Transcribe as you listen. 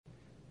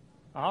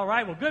All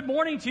right. Well, good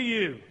morning to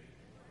you.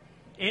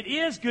 It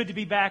is good to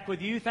be back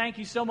with you. Thank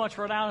you so much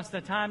for allowing us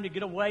the time to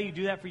get away. You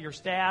do that for your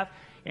staff.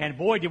 And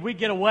boy, did we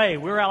get away.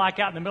 We were out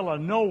in the middle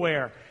of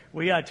nowhere.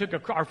 We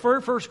took our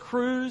first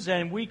cruise,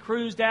 and we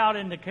cruised out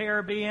in the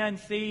Caribbean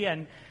Sea.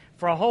 And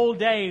for a whole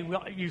day,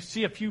 you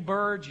see a few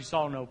birds. You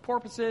saw no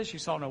porpoises. You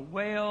saw no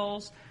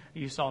whales.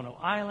 You saw no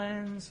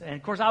islands. And,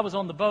 of course, I was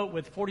on the boat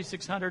with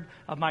 4,600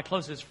 of my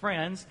closest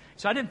friends.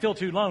 So I didn't feel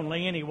too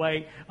lonely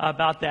anyway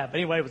about that. But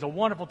anyway, it was a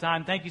wonderful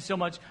time. Thank you so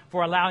much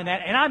for allowing that.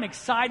 And I'm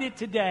excited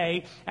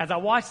today as I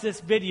watch this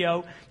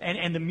video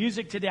and the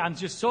music today. I'm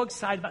just so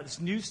excited about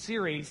this new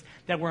series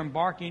that we're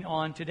embarking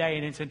on today.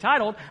 And it's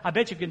entitled, I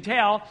bet you can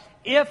tell,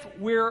 If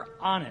We're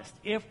Honest.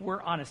 If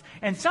We're Honest.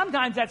 And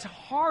sometimes that's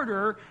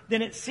harder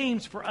than it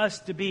seems for us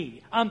to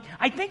be.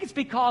 I think it's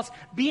because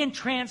being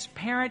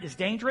transparent is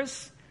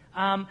dangerous.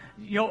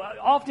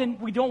 Often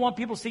we don't want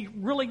people to see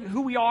really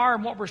who we are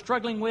and what we're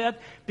struggling with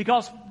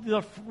because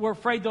we're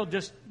afraid they'll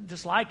just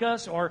dislike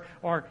us or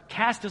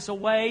cast us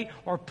away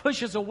or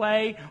push us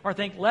away or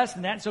think less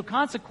than that. And so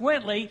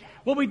consequently,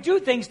 we do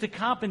things to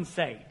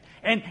compensate.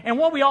 And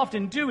what we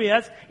often do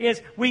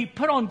is we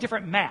put on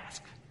different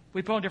masks.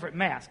 We put on different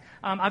masks.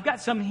 I've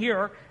got some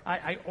here.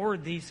 I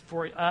ordered these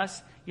for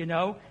us,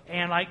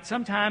 and like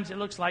sometimes it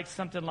looks like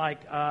something like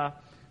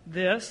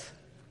this,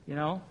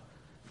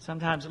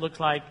 Sometimes it looks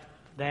like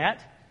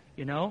that,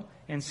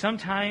 and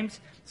sometimes,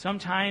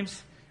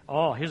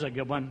 oh, here's a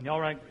good one. All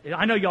right.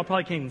 I know y'all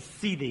probably can't even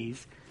see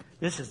these.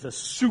 This is the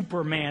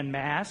Superman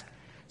mask.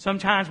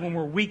 Sometimes when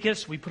we're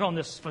weakest, we put on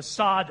this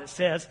facade that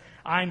says,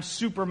 I'm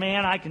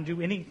Superman, I can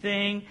do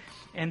anything.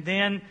 And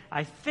then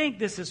I think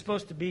this is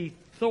supposed to be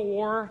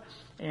Thor,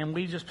 and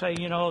we just say,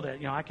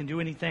 that, I can do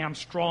anything, I'm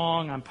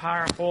strong, I'm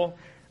powerful.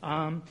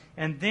 And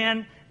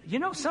then,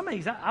 some of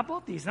these, I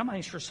bought these, and I'm not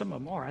even sure some of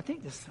them are. I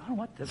don't know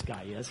what this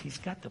guy is. He's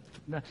got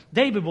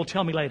David will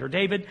tell me later.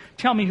 David,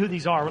 tell me who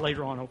these are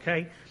later on,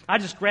 okay? I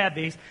just grabbed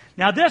these.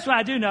 Now, this one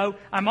I do know,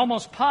 I'm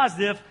almost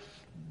positive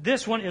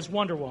this one is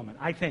Wonder Woman,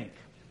 I think.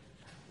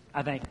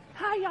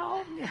 Hi,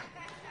 y'all.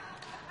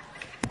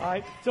 All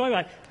right,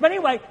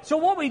 so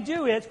what we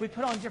do is we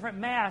put on different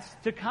masks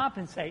to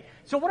compensate.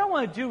 So what I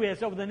want to do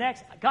is over the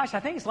next, I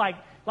think it's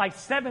like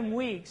 7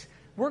 weeks,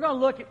 we're going to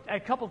look at a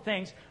couple of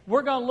things.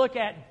 We're going to look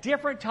at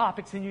different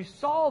topics, and you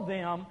saw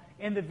them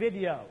in the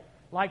video.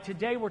 Like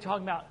today we're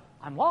talking about,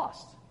 I'm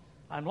lost.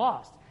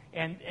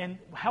 And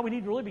how we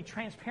need to really be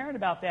transparent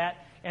about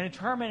that and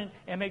determine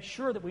and make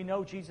sure that we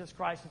know Jesus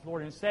Christ as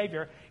Lord and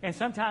Savior. And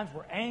sometimes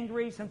we're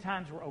angry.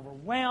 Sometimes we're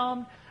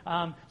overwhelmed.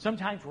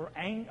 Sometimes we're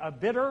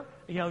bitter.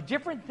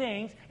 Different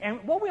things.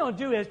 And what we want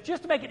to do is,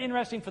 just to make it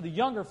interesting for the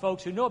younger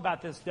folks who know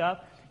about this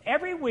stuff,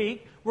 every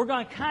week we're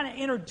going to kind of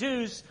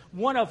introduce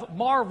one of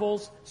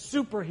Marvel's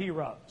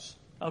superheroes.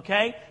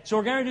 Okay? So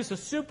we're going to introduce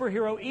a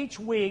superhero each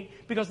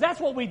week because that's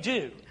what we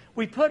do.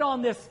 We put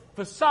on this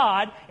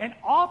facade, and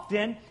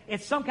often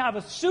it's some kind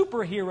of a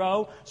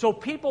superhero so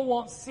people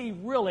won't see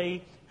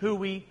really who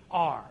we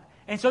are.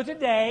 And so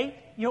today,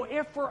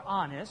 if we're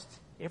honest,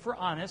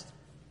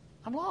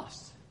 I'm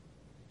lost.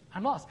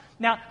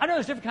 Now, I know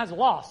there's different kinds of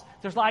lost.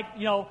 There's like,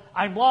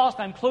 I'm lost,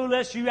 I'm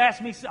clueless. You ask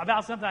me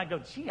about something, I go,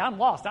 gee, I'm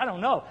lost. I don't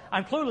know.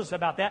 I'm clueless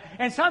about that.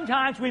 And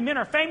sometimes we men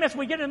are famous.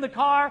 We get in the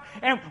car,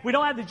 and we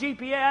don't have the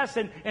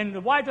GPS, and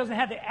the wife doesn't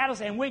have the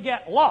atlas, and we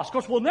get lost. Of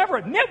course, we'll never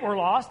admit we're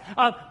lost,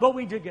 but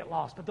we do get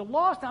lost. But the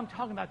lost I'm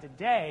talking about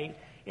today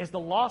is the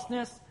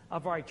lostness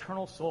of our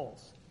eternal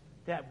souls,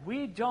 that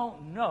we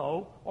don't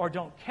know or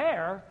don't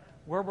care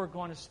where we're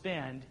going to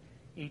spend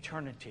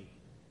eternity.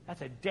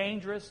 That's a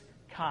dangerous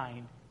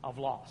kind of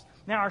lost.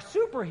 Now, our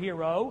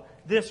superhero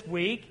this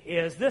week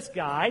is this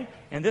guy,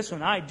 and this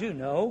one I do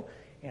know,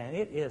 and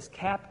it is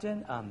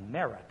Captain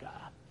America.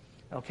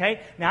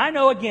 Okay? Now, I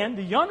know, again,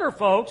 the younger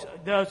folks,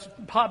 those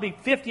probably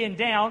 50 and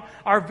down,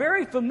 are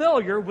very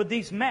familiar with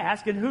these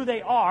masks and who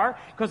they are,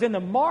 because in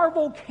the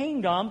Marvel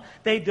kingdom,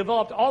 they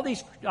developed all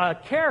these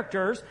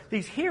characters,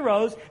 these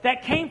heroes,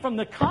 that came from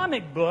the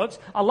comic books,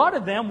 a lot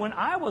of them when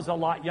I was a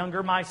lot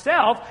younger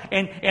myself,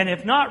 and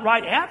if not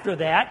right after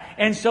that.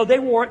 And so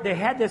they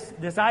had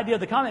this idea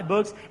of the comic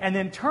books and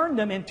then turned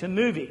them into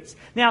movies.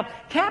 Now,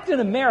 Captain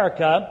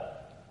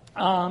America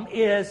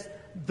is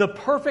the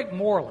perfect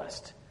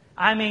moralist.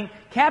 I mean,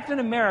 Captain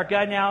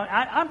America, now,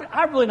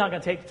 I'm really not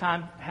going to take the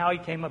time how he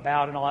came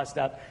about and all that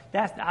stuff.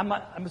 I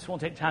just won't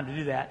take the time to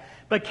do that.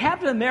 But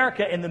Captain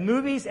America in the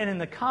movies and in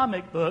the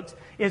comic books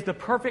is the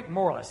perfect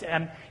moralist.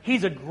 And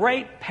he's a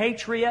great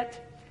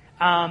patriot.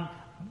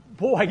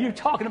 Boy, you're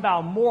talking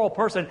about a moral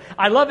person.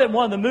 I love it in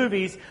one of the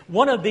movies,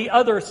 one of the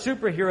other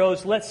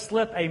superheroes lets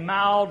slip a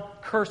mild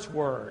curse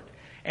word.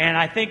 And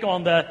I think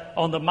on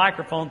the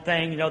microphone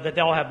thing, that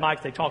they all have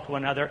mics, they talk to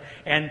one another.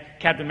 And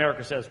Captain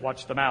America says,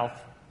 watch the mouth.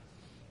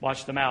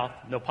 Watch the mouth.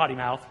 No potty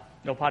mouth.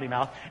 No potty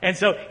mouth. And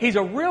so he's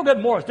a real good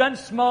moralist.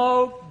 Doesn't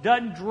smoke,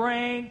 doesn't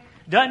drink,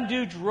 doesn't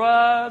do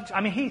drugs. I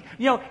mean, he,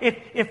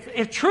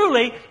 if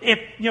truly,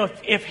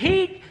 if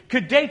he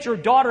could date your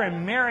daughter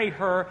and marry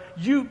her,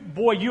 you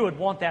would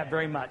want that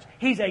very much.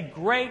 He's a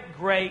great,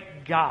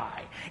 great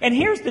guy. And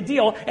here's the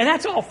deal, and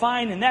that's all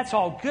fine and that's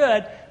all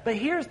good, but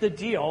here's the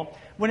deal.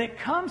 When it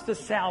comes to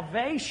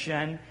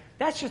salvation,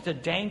 that's just a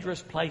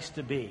dangerous place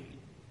to be.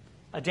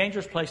 A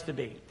dangerous place to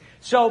be.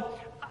 So,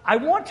 I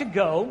want to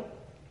go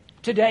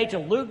today to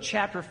Luke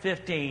chapter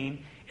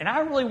 15, and I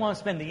really want to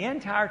spend the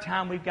entire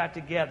time we've got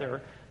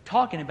together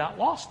talking about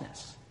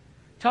lostness.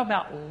 Talking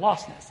about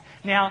lostness.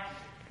 Now,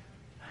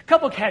 a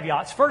couple of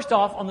caveats. First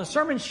off, on the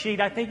sermon sheet,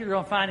 I think you're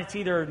going to find it's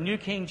either New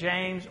King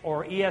James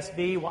or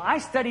ESV. Well, I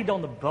studied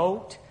on the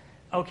boat,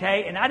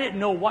 okay, and I didn't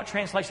know what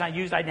translation I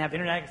used. I didn't have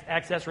internet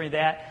access or any of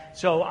that.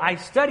 So I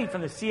studied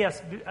from the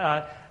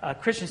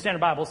Christian Standard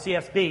Bible,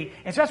 CSB,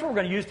 and so that's what we're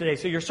going to use today.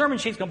 So your sermon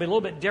sheet's going to be a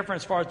little bit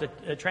different as far as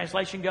the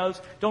translation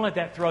goes. Don't let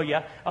that throw you,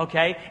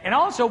 okay? And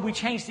also, we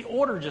changed the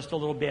order just a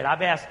little bit.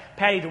 I've asked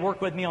Patty to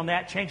work with me on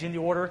that, changing the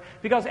order,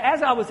 because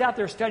as I was out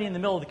there studying in the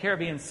middle of the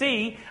Caribbean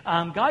Sea,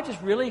 God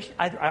just really,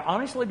 I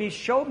honestly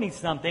showed me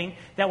something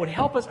that would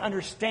help us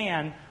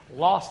understand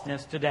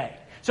lostness today.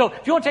 So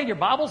if you want to take your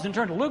Bibles and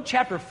turn to Luke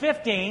chapter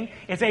 15,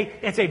 it's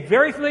a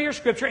very familiar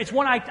scripture. It's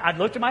one I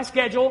looked at my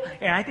schedule,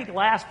 and I think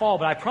last fall,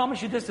 but I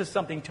promise you this is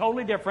something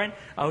totally different,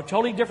 a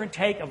totally different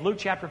take of Luke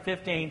chapter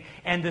 15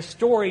 and the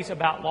stories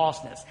about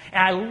lostness.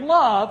 And I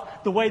love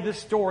the way this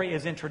story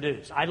is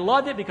introduced. I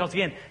loved it because,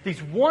 again,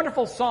 these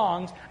wonderful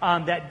songs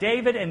that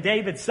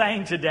David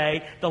sang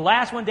today, the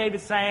last one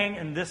David sang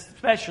and this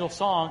special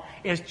song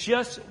is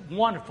just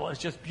wonderful. It's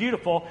just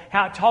beautiful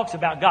how it talks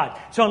about God.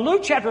 So in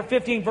Luke chapter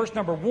 15, verse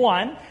number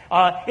 1,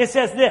 it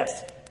says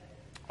this: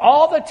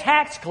 all the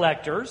tax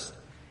collectors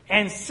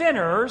and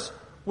sinners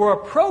were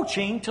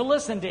approaching to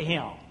listen to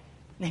him.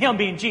 Him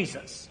being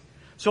Jesus.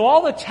 So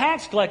all the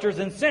tax collectors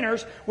and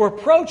sinners were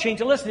approaching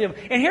to listen to him.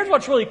 And here's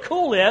what's really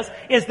cool is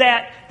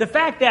that the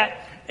fact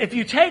that if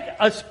you take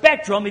a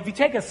spectrum, if you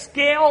take a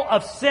scale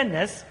of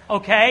sinness,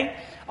 okay,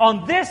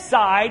 on this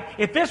side,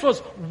 if this was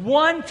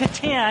 1 to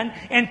 10,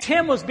 and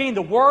 10 was being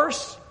the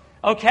worst,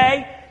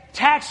 okay,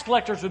 tax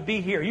collectors would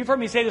be here. You've heard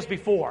me say this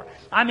before.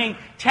 I mean,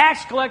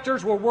 tax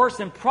collectors were worse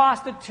than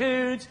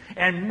prostitutes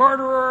and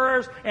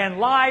murderers and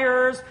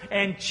liars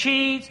and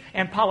cheats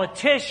and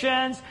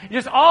politicians.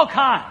 Just all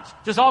kinds.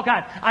 Just all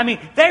kinds. I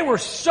mean, they were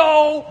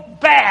so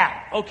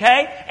bad,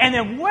 okay? And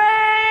then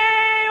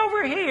way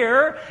over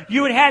here,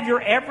 you would have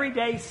your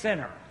everyday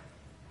sinner.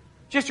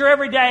 Just your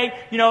everyday,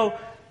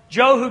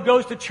 Joe who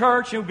goes to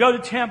church and go to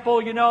temple,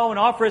 and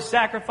offer his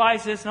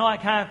sacrifices and all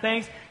that kind of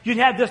things. You'd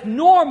have this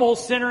normal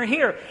sinner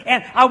here.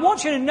 And I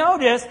want you to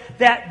notice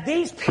that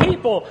these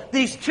people,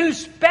 these two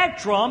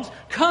spectrums,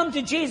 come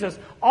to Jesus.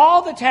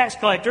 All the tax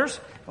collectors.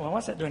 Well,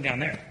 what's that doing down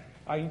there?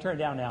 Oh, you can turn it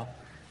down now.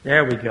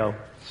 There we go.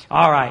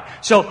 All right.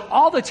 So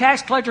all the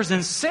tax collectors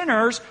and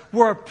sinners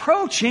were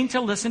approaching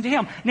to listen to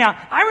him. Now,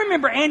 I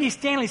remember Andy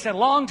Stanley said a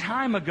long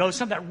time ago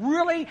something that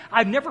really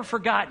I've never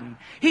forgotten.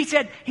 He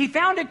said he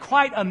found it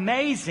quite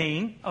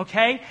amazing,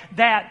 okay,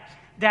 that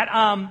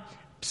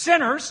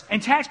sinners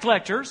and tax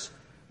collectors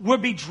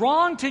would be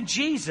drawn to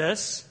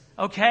Jesus,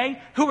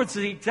 okay, who was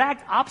the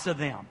exact opposite of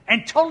them,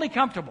 and totally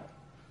comfortable.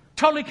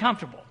 Totally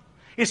comfortable.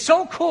 It's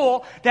so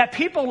cool that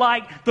people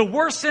like the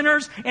worst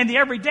sinners and the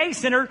everyday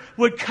sinner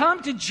would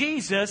come to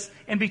Jesus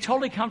and be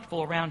totally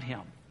comfortable around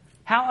him.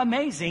 How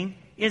amazing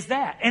is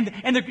that?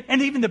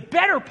 And even the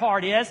better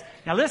part is,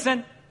 now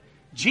listen,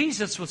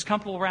 Jesus was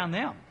comfortable around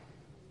them.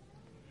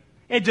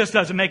 It just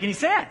doesn't make any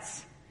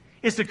sense.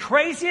 It's the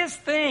craziest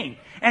thing.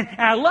 And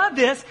I love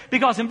this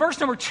because in verse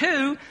number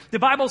 2, the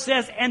Bible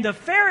says, and the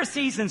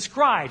Pharisees and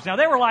scribes. Now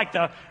they were like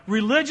the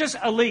religious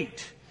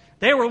elite.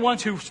 They were the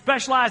ones who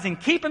specialized in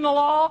keeping the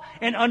law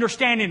and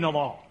understanding the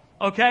law.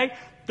 Okay?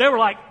 They were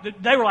like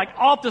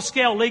off the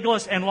scale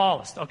legalists and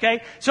lawless.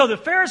 Okay? So the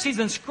Pharisees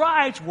and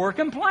scribes were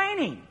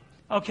complaining.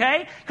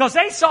 Okay? Because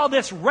they saw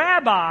this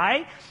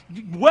rabbi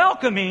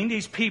welcoming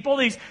these people,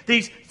 these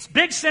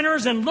big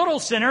sinners and little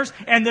sinners,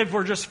 and they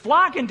were just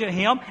flocking to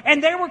him,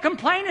 and they were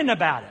complaining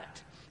about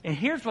it. And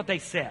here's what they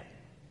said.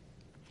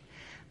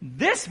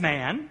 This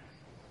man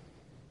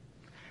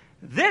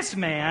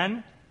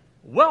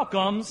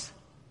welcomes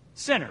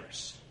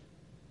sinners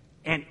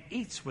and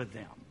eats with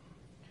them.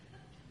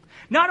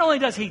 Not only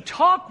does he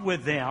talk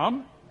with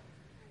them,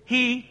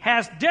 he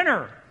has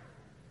dinner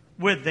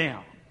with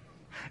them.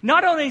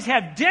 Not only does he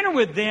have dinner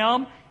with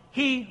them,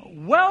 he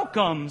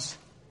welcomes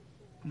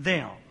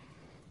them.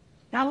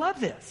 Now, I love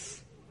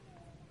this.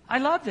 I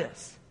love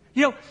this.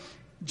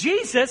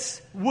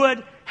 Jesus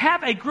would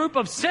have a group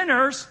of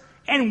sinners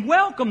and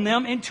welcome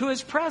them into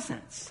his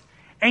presence.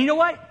 And you know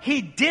what?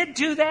 He did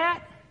do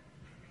that,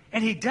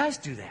 and he does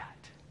do that.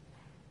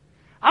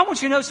 I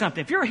want you to know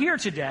something. If you're here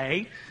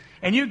today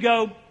and you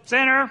go,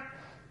 sinner,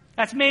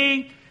 that's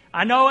me.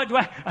 I know it.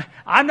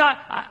 I'm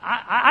not.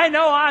 I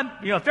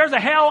know if there's a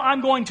hell, I'm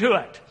going to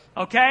it.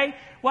 Okay?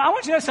 Well, I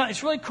want you to know something.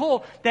 It's really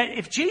cool that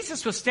if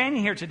Jesus was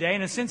standing here today,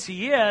 and since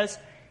he is,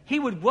 he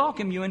would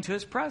welcome you into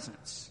his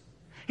presence.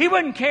 He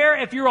wouldn't care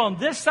if you're on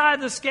this side of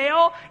the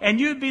scale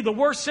and you'd be the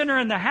worst sinner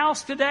in the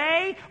house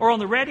today or on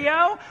the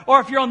radio,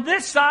 or if you're on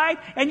this side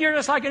and you're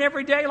just like an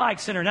everyday like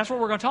sinner. And that's what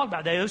we're going to talk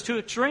about today, those two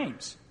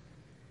extremes.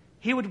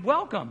 He would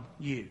welcome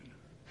you.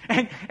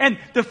 And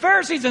the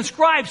Pharisees and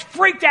scribes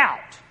freaked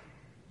out.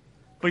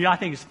 But you know, I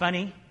think it's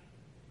funny.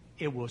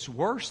 It was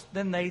worse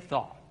than they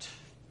thought.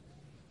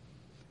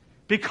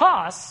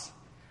 Because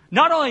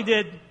not only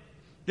did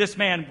this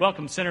man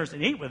welcome sinners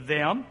and eat with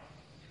them,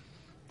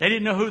 they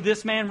didn't know who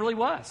this man really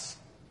was.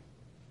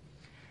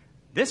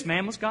 This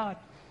man was God.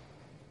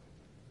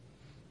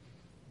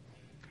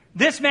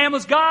 This man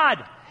was God.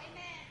 Amen.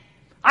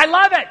 I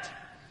love it.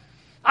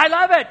 I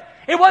love it.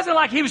 It wasn't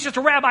like he was just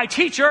a rabbi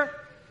teacher.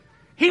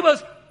 He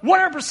was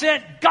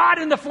 100% God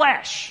in the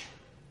flesh.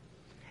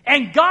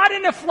 And God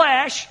in the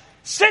flesh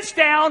sits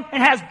down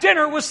and has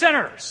dinner with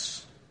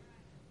sinners.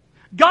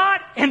 God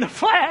in the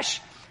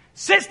flesh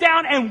sits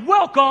down and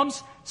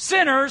welcomes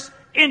sinners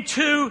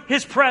into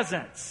his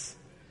presence.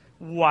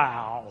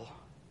 Wow.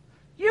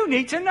 You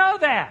need to know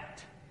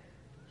that.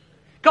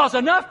 Because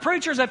enough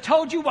preachers have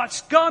told you what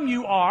scum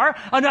you are.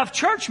 Enough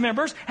church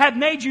members have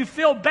made you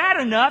feel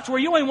bad enough to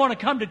where you don't even want to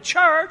come to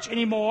church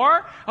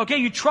anymore. Okay,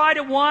 you tried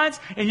it once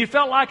and you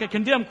felt like a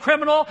condemned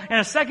criminal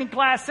and a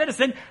second-class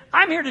citizen.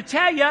 I'm here to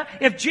tell you,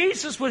 if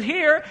Jesus was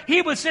here,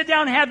 he would sit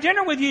down and have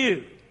dinner with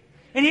you.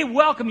 And he'd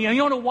welcome you. And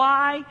you know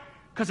why?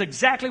 Because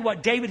exactly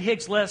what David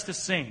Hicks led us to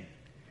sing.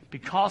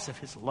 Because of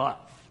his love.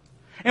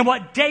 And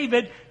what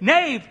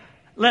Nave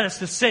led us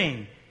to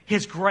sing,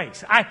 his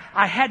grace.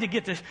 I had to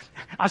get this.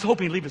 I was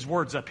hoping he'd leave his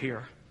words up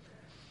here.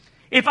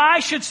 If I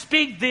should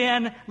speak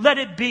then, let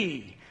it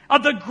be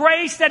of the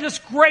grace that is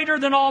greater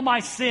than all my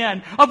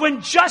sin, of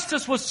when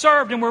justice was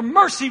served and where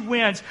mercy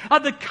wins,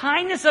 of the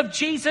kindness of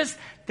Jesus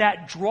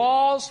that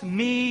draws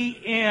me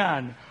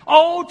in.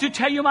 Oh, to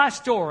tell you my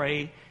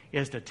story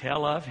is to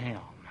tell of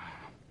him.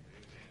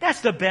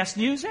 That's the best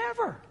news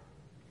ever.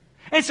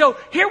 And so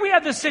here we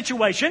have this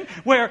situation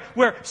where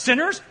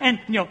sinners and,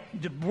 the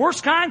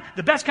worst kind,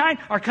 the best kind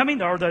are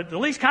coming, or the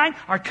least kind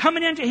are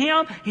coming into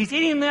him. He's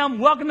eating them,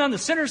 welcoming them. The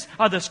sinners,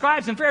 the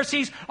scribes and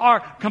Pharisees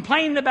are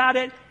complaining about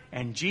it.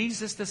 And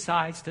Jesus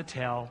decides to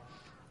tell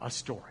a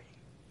story.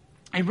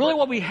 And really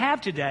what we have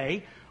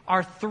today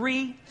are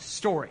three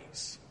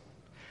stories.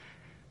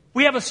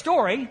 We have a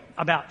story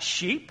about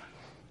sheep.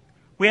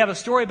 We have a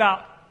story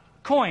about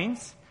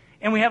coins.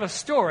 And we have a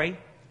story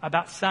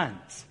about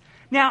sons.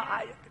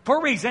 Now, for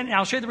a reason, and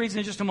I'll show you the reason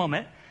in just a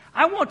moment,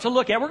 we're going to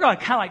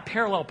kind of like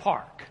parallel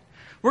park.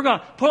 We're going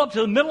to pull up to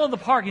the middle of the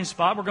parking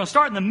spot. We're going to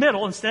start in the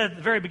middle instead of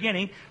the very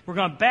beginning. We're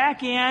going to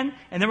back in,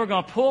 and then we're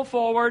going to pull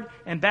forward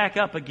and back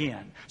up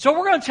again. So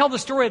we're going to tell the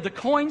story of the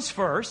coins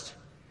first.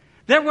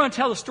 Then we're going to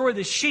tell the story of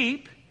the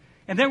sheep.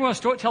 And then we're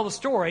going to tell the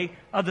story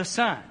of the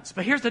sons.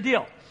 But here's the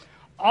deal.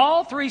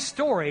 All three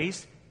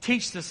stories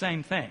teach the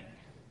same thing.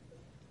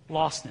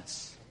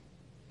 Lostness.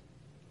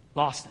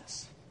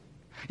 Lostness.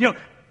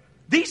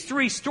 These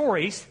three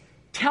stories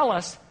tell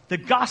us the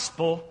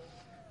gospel,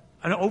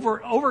 an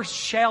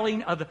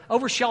overshell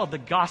of the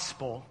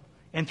gospel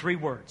in three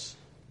words.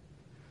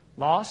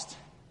 Lost,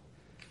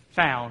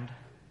 found,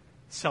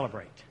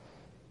 celebrate.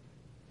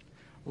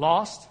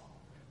 Lost,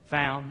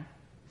 found,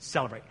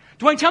 celebrate.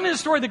 Dwayne, tell me the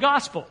story of the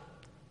gospel.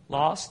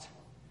 Lost,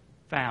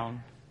 found,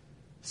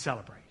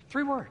 celebrate.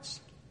 Three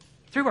words.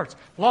 Three words.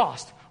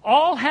 Lost.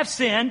 All have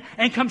sinned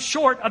and come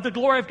short of the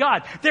glory of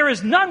God. There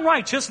is none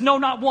righteous, no,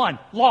 not one.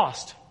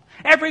 Lost.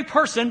 Every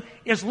person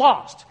is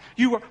lost.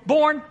 You were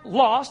born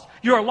lost.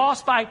 You are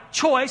lost by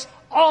choice.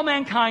 All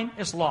mankind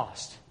is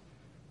lost.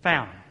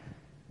 Found.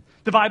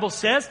 The Bible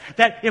says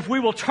that if we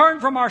will turn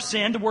from our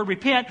sin, the word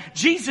repent,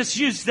 Jesus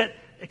uses it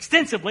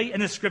extensively in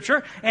the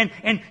scripture. And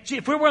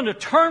if we're willing to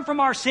turn from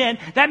our sin,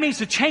 that means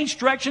to change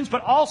directions,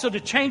 but also to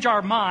change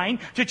our mind,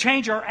 to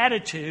change our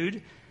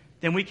attitude,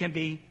 then we can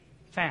be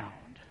found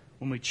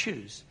when we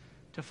choose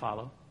to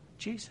follow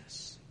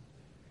Jesus.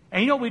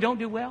 And you know what we don't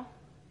do well?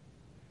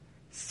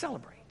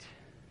 Celebrate.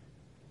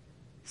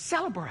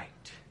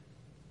 Celebrate.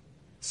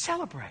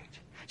 Celebrate.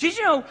 Did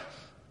you know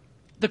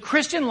the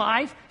Christian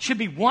life should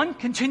be one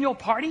continual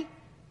party?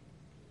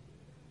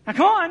 Now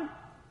come on.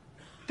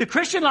 The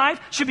Christian life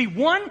should be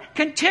one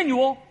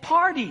continual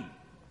party.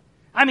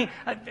 I mean,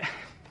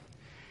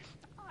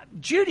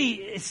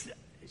 Judy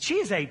she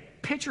is a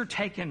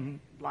picture-taking,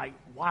 like,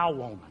 wild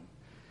woman.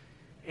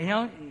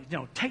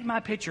 Take my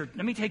picture.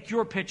 Let me take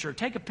your picture.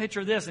 Take a picture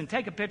of this and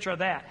take a picture of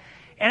that.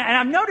 And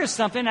I've noticed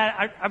something.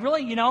 I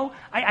really,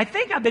 I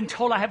think I've been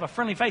told I have a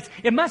friendly face.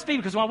 It must be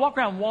because when I walk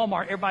around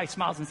Walmart, everybody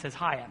smiles and says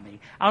hi at me.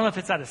 I don't know if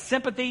it's out of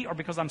sympathy or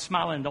because I'm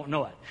smiling and don't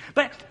know it.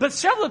 But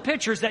several of the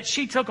pictures that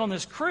she took on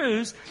this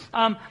cruise,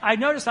 I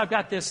noticed I've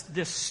got this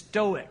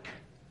stoic,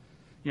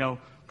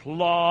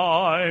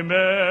 climb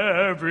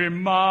every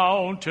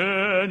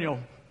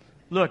mountain,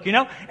 look, and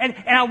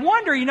I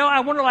wonder,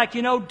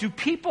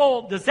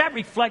 does that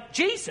reflect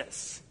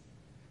Jesus?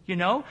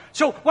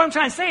 So what I'm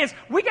trying to say is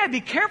we got to be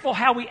careful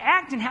how we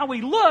act and how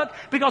we look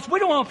because we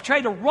don't want to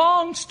portray the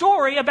wrong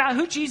story about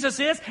who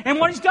Jesus is and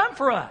what he's done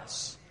for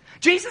us.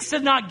 Jesus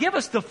did not give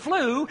us the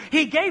flu.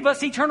 He gave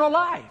us eternal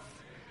life.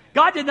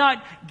 God did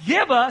not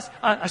give us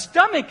a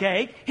stomach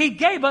ache. He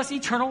gave us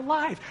eternal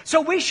life.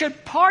 So we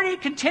should party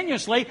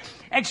continuously.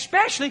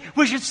 Especially,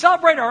 we should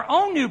celebrate our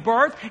own new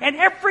birth. And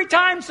every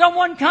time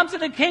someone comes to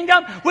the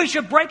kingdom, we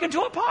should break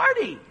into a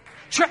party.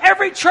 So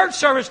every church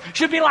service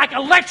should be like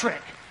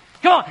electric.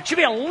 Come on, it should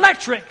be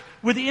electric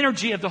with the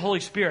energy of the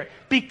Holy Spirit.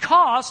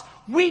 Because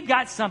we've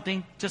got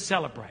something to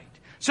celebrate.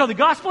 So the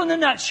gospel in a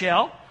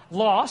nutshell: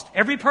 lost,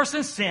 every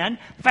person's sin;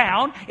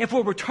 found, if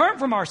we'll return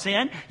from our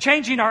sin,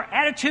 changing our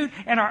attitude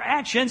and our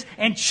actions,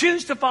 and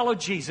choose to follow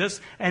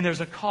Jesus, and there's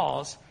a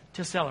cause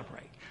to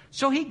celebrate.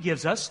 So he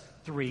gives us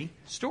 3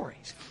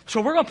 stories.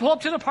 So we're going to pull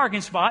up to the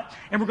parking spot,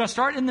 and we're going to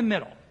start in the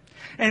middle.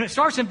 And it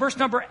starts in verse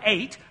number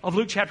 8 of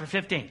Luke chapter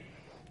 15.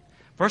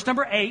 Verse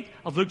number 8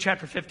 of Luke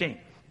chapter 15.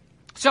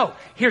 So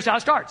here's how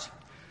it starts.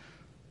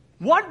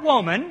 What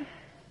woman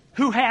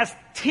who has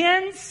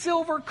 10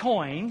 silver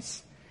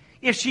coins,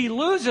 if she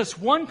loses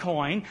 1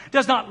 coin,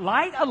 does not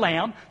light a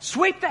lamp,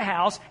 sweep the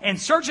house, and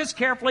searches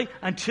carefully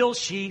until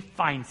she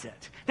finds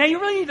it? Now, you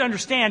really need to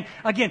understand,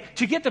 again,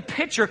 to get the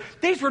picture,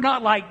 these were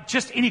not like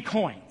just any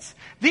coins.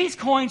 These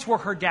coins were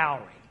her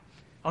dowry,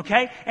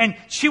 okay? And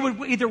she would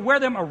either wear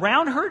them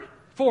around her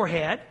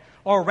forehead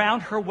or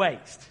around her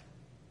waist.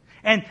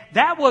 And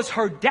that was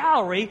her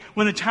dowry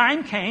when the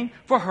time came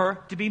for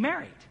her to be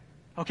married,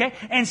 okay?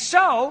 And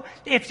so,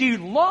 if you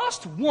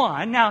lost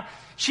 1, now,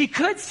 she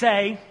could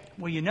say,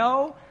 well, you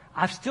know,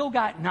 I've still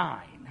got 9.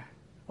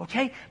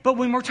 Okay? But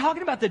when we're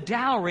talking about the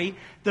dowry,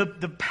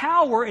 the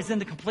power is in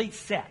the complete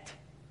set.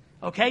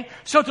 Okay?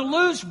 So to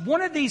lose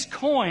one of these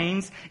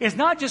coins is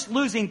not just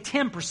losing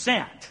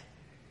 10%.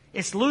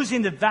 It's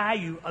losing the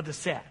value of the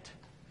set.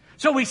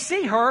 So we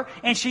see her,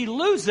 and she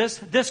loses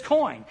this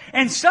coin.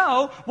 And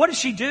so, what does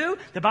she do?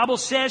 The Bible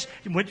says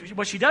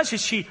what she does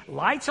is she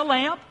lights a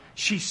lamp,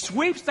 she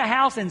sweeps the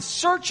house and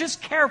searches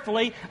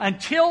carefully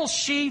until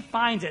she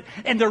finds it.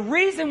 And the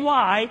reason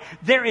why,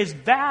 there is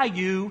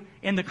value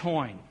in the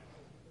coin.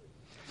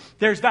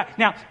 There's value.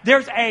 Now,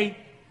 there's a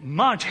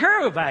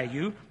monetary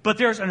value, but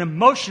there's an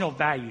emotional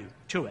value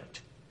to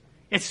it.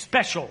 It's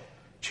special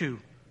to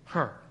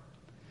her.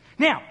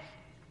 Now,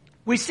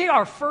 we see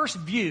our first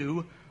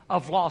view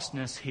of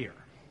lostness here.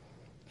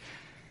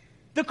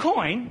 The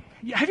coin,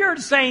 have you heard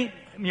the saying,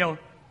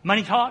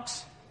 money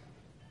talks?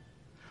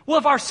 Well,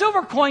 if our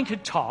silver coin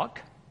could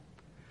talk,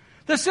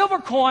 the silver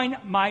coin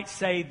might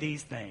say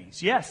these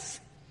things. Yes,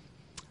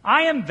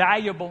 I am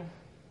valuable,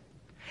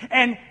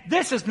 and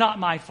this is not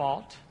my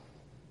fault.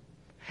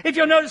 If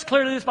you'll notice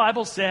clearly, this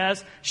Bible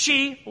says,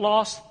 she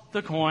lost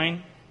the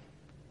coin.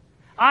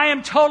 I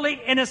am totally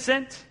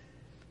innocent.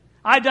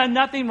 I've done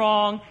nothing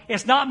wrong.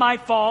 It's not my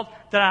fault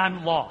that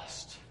I'm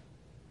lost.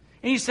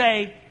 And you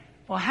say,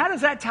 well, how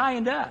does that tie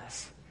into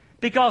us?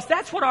 Because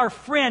that's what our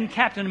friend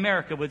Captain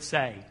America would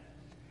say.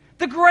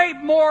 The great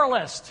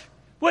moralist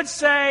would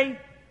say,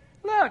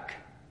 look,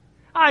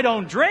 I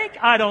don't drink,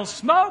 I don't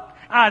smoke,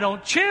 I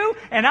don't chew,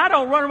 and I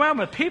don't run around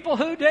with people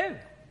who do.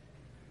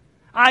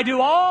 I do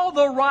all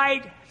the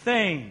right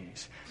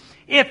things.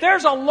 If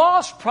there's a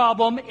lost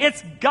problem,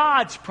 it's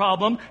God's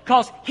problem,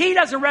 because He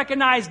doesn't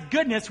recognize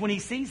goodness when He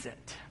sees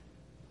it.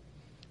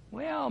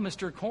 Well,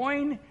 Mr.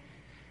 Coin,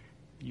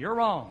 you're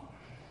wrong.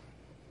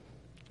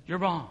 You're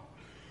wrong.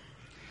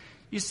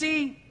 You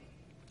see,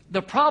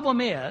 the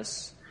problem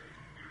is,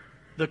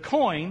 the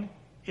coin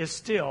is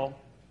still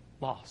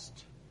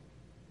lost.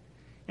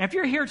 And if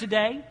you're here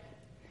today,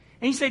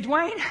 and you say,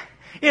 Dwayne,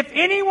 if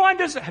anyone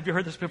does, have you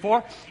heard this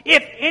before?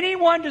 If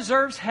anyone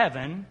deserves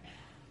heaven,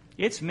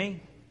 it's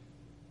me.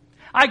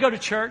 I go to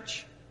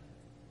church.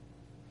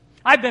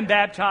 I've been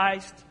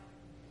baptized.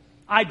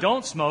 I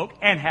don't smoke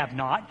and have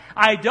not.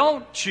 I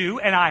don't chew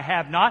and I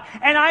have not.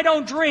 And I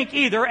don't drink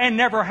either and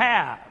never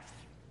have.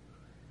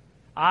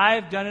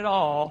 I've done it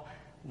all.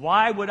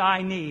 Why would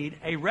I need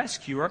a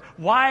rescuer?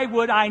 Why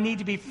would I need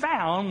to be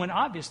found when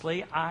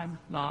obviously I'm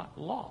not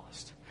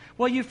lost?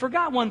 Well, you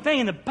forgot one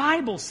thing. The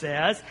Bible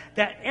says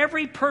that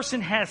every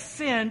person has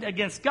sinned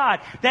against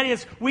God. That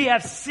is, we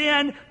have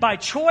sinned by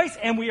choice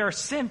and we are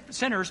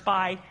sinners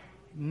by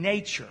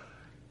nature.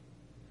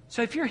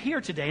 So if you're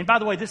here today, and by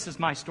the way, this is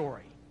my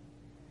story.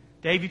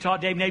 Dave, you taught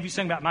Dave Navy, you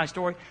sang about my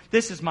story.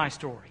 This is my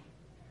story.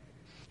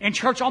 In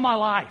church all my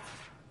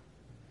life,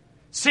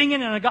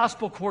 singing in a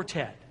gospel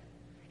quartet.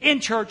 In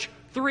church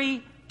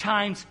 3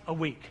 times a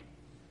week.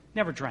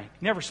 Never drank,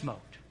 never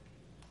smoked.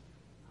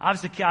 I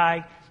was the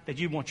guy that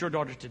you want your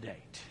daughter to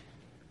date.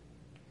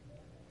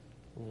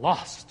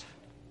 Lost.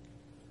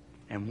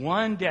 And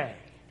one day,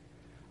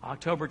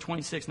 October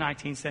 26,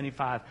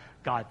 1975,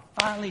 God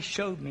finally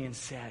showed me and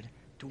said,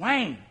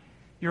 Dwayne,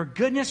 your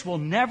goodness will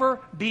never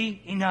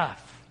be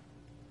enough.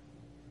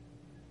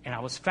 And I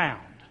was found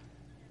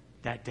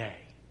that day.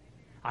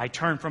 I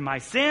turned from my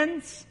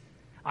sins.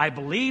 I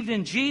believed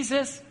in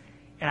Jesus.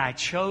 And I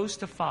chose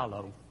to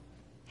follow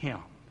Him.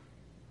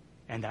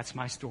 And that's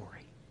my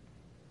story.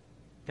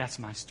 That's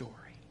my story.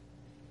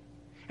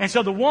 And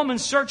so the woman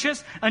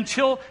searches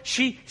until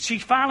she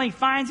finally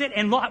finds it.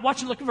 And look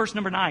at verse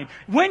number 9.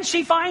 When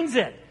she finds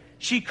it,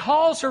 she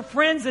calls her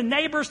friends and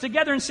neighbors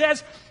together and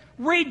says,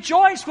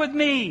 rejoice with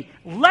me.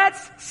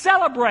 Let's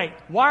celebrate.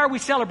 Why are we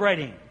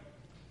celebrating?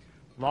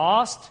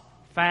 Lost,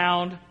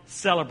 found,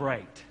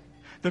 celebrate.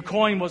 The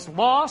coin was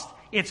lost,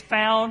 it's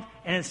found,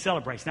 and it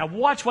celebrates. Now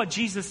watch what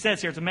Jesus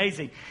says here. It's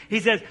amazing. He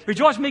says,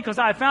 rejoice with me because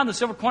I have found the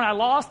silver coin I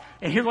lost.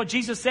 And here's what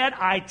Jesus said.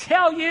 I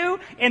tell you,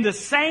 in the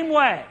same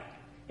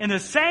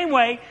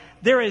way,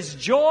 there is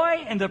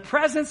joy in the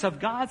presence of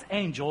God's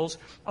angels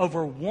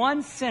over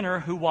one sinner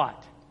who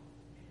what?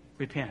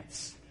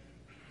 Repents.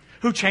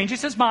 Who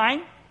changes his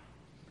mind,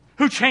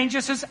 who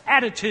changes his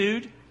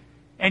attitude,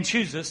 and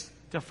chooses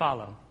to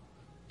follow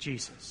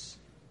Jesus.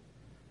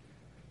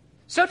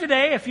 So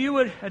today, if you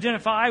would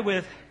identify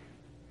with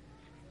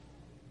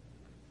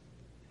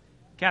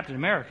Captain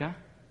America,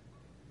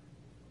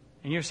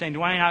 and you're saying,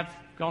 Dwayne, I've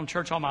gone to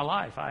church all my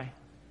life. I'm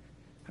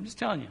just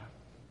telling you.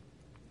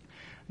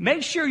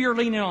 Make sure you're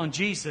leaning on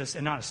Jesus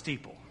and not a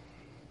steeple.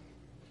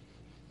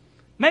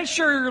 Make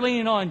sure you're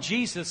leaning on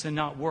Jesus and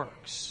not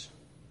works.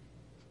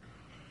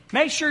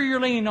 Make sure you're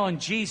leaning on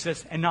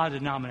Jesus and not a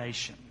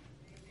denomination.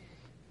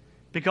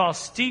 Because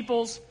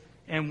steeples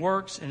and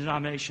works and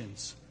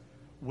denominations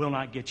will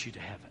not get you to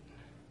heaven.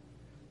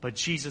 But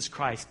Jesus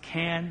Christ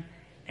can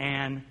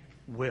and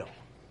will.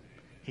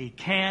 He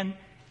can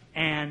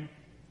and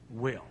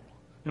will.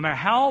 No matter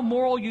how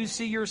moral you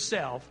see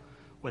yourself,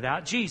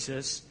 without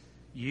Jesus,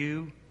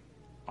 you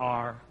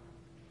are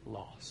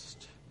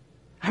lost.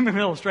 I remember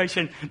an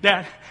illustration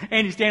that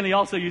Andy Stanley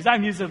also used.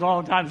 I've used it a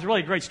long time. It's a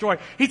really great story.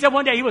 He said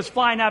one day he was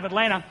flying out of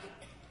Atlanta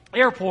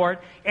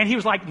airport, and he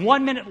was like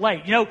 1 minute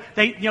late.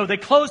 They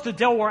closed the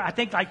door, I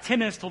think like 10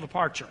 minutes till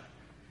departure.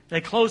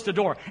 They closed the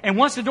door. And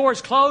once the door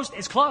is closed,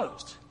 it's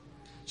closed.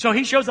 So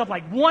he shows up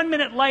like 1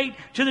 minute late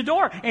to the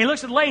door, and he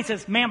looks at the lady and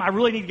says, ma'am, I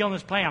really need to get on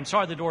this plane. I'm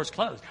sorry the door is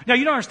closed. Now,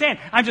 you don't understand.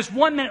 I'm just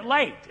 1 minute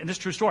late. And this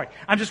is a true story.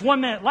 I'm just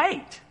 1 minute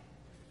late.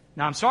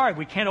 Now, I'm sorry,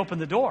 we can't open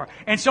the door.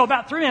 And so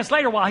about 3 minutes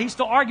later, while he's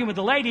still arguing with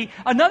the lady,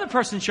 another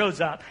person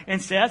shows up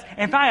and says,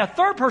 and finally a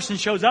third person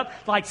shows up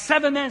like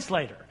 7 minutes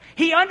later.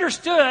 He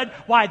understood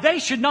why they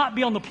should not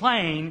be on the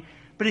plane,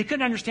 but he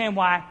couldn't understand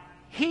why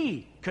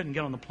he couldn't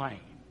get on the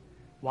plane.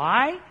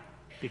 Why?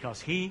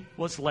 Because he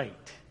was late.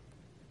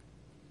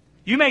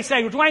 You may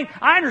say, well, Dwayne,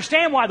 I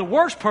understand why the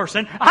worst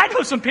person, I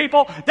know some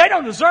people, they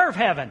don't deserve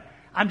heaven.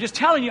 I'm just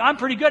telling you, I'm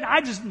pretty good.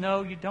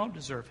 No, you don't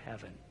deserve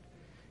heaven.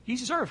 You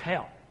deserve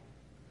hell.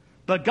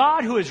 But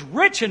God who is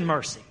rich in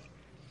mercy,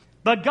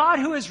 loves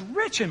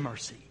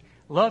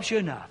you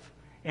enough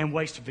and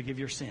waits to forgive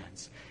your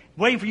sins.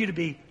 Waiting for you to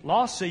be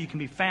lost so you can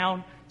be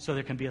found, so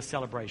there can be a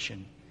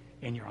celebration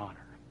in your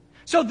honor.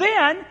 So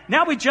then,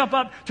 now we jump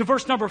up to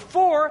verse number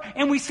 4,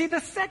 and we see the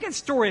second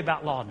story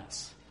about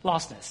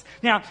lostness.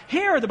 Now,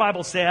 here the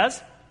Bible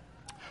says,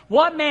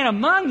 what man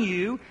among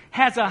you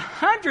has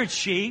 100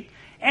 sheep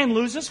and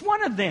loses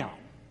one of them?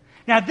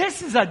 Now,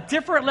 this is a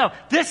different level.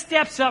 This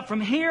steps up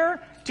from here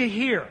to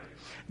here.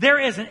 There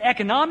is an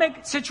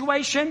economic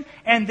situation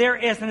and there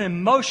is an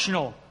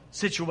emotional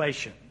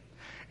situation.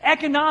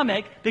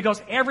 Economic,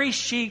 because every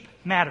sheep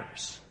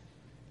matters.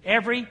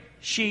 Every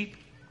sheep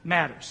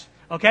matters.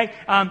 Okay?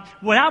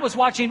 When I was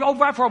watching,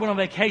 right before I went on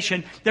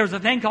vacation, there was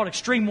a thing called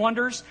Extreme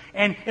Wonders,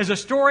 and it's a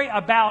story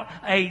about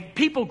a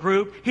people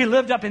group. He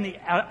lived up in the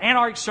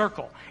Antarctic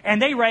Circle,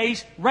 and they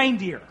raised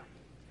reindeer.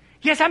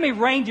 Guess how many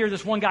reindeer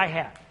this one guy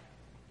had?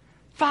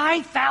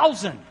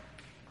 5,000.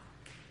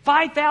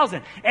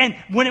 5,000. And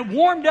when it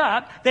warmed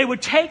up, they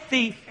would take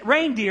the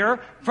reindeer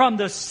from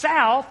the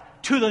south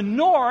to the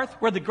north,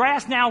 where the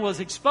grass now was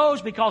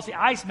exposed because the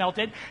ice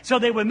melted. So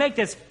they would make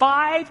this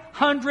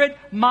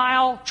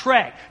 500-mile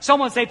trek.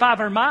 Someone say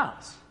 500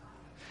 miles.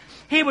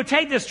 He would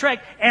take this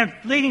trek and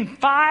leading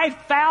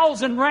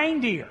 5,000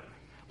 reindeer.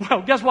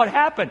 Well, guess what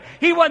happened?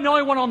 He wasn't the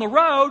only one on the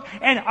road,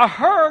 and a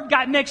herd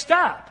got mixed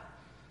up.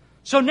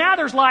 So now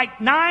there's like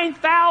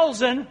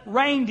 9,000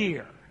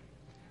 reindeer.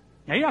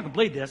 Now, you're not going to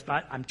believe this,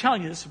 but I'm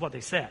telling you, this is what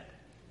they said.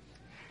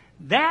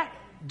 That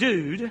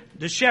dude,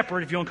 the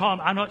shepherd, if you want to call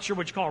him, I'm not sure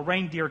what you call a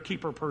reindeer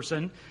keeper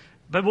person,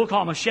 but we'll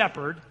call him a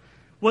shepherd,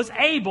 was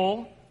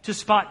able to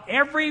spot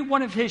every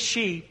one of his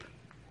sheep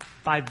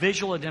by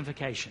visual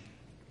identification.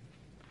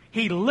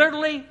 He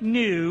literally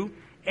knew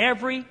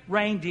every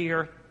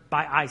reindeer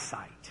by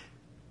eyesight.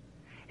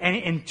 And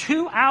in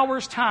 2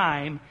 hours'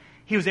 time,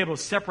 he was able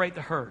to separate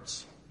the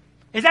herds.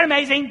 Is that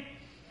amazing?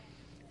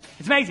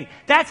 It's amazing.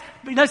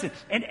 Listen,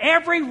 and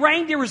every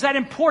reindeer was that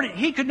important.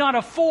 He could not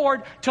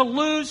afford to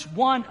lose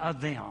one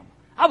of them.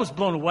 I was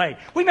blown away.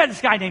 We met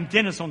this guy named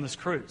Dennis on this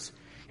cruise.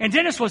 And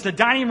Dennis was the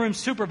dining room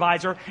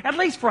supervisor, at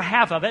least for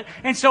half of it.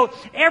 And so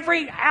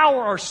every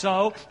hour or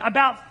so,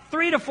 about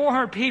 300 to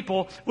 400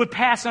 people would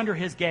pass under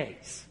his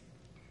gaze.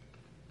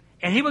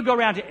 And he would go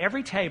around to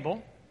every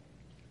table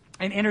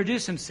and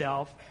introduce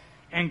himself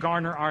and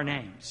garner our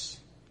names.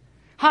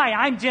 Hi,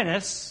 I'm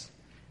Dennis.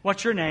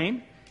 What's your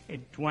name?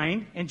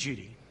 Dwayne and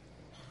Judy.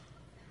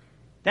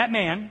 That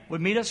man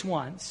would meet us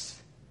once,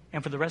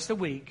 and for the rest of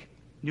the week,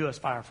 knew us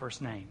by our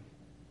first name.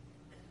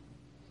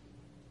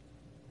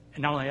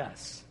 And not only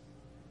us,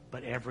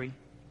 but every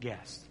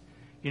guest.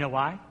 You know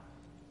why?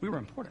 we were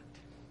important.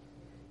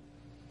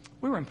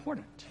 We were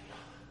important.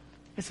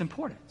 It's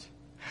important.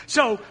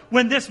 So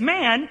when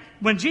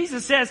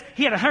Jesus says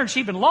he had 100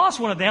 sheep and lost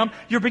one of them,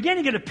 you're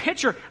beginning to get a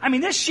picture. I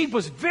mean, this sheep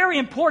was very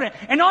important.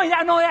 And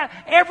not only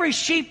that, every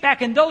sheep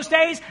back in those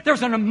days, there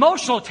was an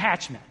emotional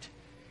attachment.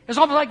 It's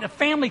almost like the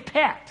family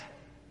pet.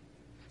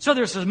 So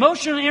there's this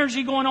emotional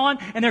energy going on,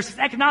 and there's this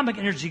economic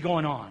energy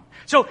going on.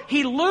 So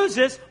he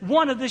loses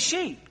one of the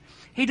sheep.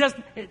 He does,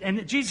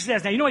 and Jesus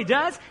says, now you know what he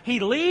does? He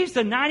leaves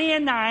the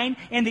 99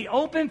 in the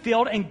open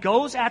field and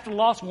goes after the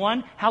lost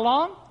one. How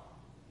long?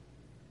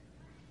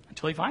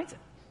 Until he finds it.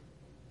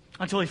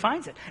 Until he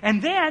finds it.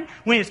 And then,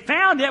 when he's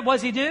found it, what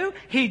does he do?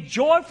 He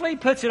joyfully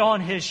puts it on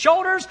his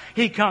shoulders.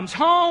 He comes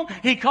home.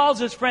 He calls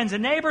his friends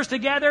and neighbors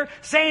together,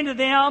 saying to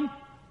them,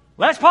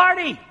 let's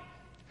party.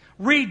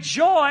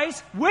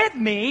 Rejoice with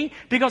me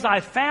because I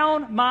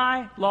found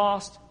my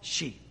lost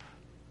sheep.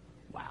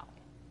 Wow.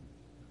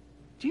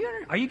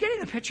 Are you getting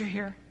the picture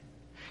here?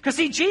 Because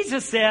see,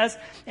 Jesus says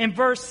in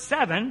verse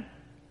 7,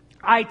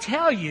 I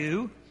tell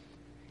you,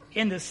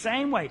 in the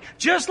same way,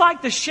 just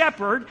like the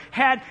shepherd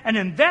had an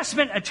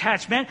investment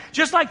attachment,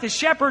 just like the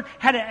shepherd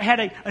had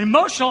an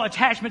emotional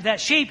attachment to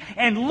that sheep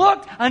and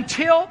looked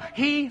until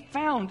he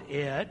found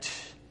it,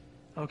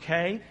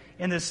 okay?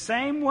 In the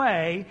same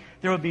way,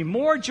 there will be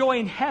more joy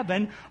in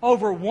heaven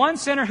over one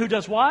sinner who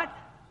does what?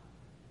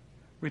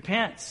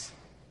 Repents.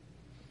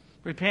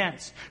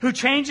 Who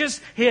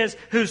changes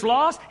who's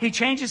lost, he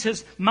changes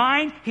his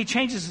mind, he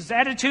changes his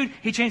attitude,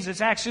 he changes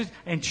his actions,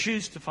 and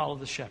chooses to follow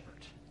the shepherd.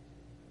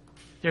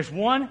 There's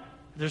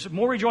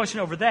more rejoicing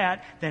over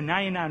that than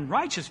 99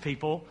 righteous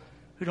people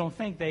who don't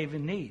think they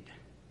even need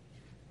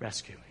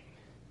rescuing.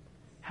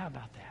 How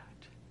about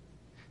that?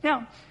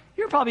 Now,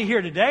 you're probably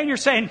here today and you're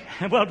saying,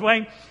 well,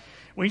 Dwayne,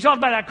 when you talked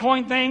about that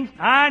coin thing,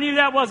 I knew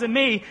that wasn't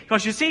me.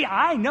 Because you see,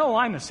 I know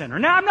I'm a sinner.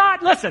 Now,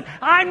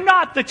 I'm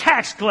not the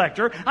tax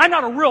collector. I'm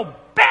not a real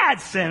bad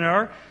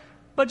sinner.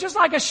 But just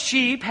like a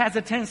sheep has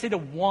a tendency to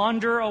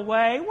wander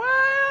away,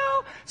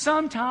 well,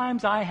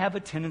 sometimes I have a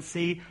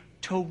tendency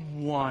to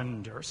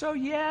wonder. So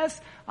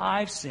yes,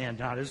 I've sinned.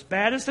 Not as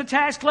bad as the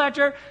tax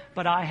collector,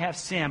 but I have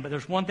sinned. But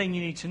there's one thing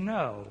you need to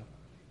know.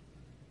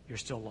 You're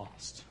still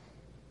lost.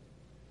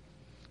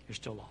 You're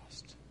still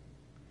lost.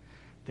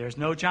 There's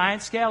no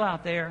giant scale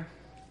out there.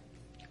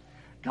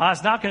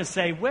 God's not going to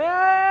say,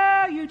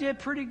 well, you did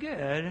pretty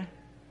good,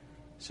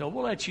 so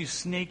we'll let you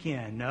sneak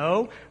in.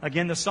 No.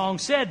 Again, the song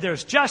said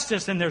there's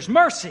justice and there's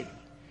mercy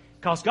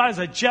because God is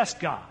a just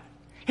God.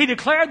 He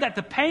declared that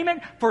the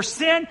payment for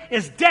sin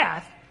is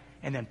death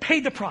and then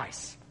paid the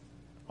price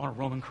on a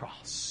Roman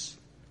cross.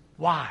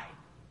 Why?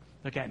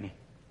 Look at me.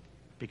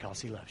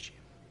 Because he loves you.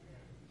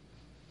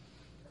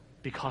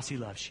 Because he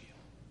loves you.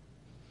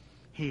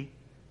 He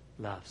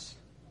loves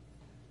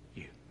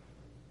you.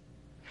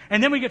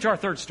 And then we get to our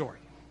third story.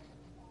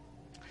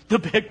 The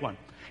big one.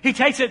 He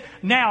takes it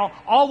now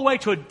all the way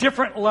to a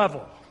different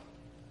level.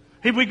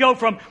 We go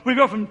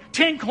from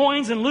 10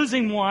 coins and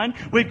losing one.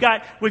 We've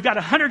got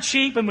 100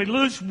 sheep and we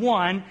lose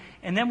one.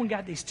 And then we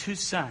got these two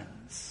sons.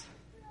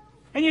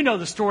 And you know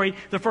the story,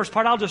 the first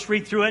part, I'll just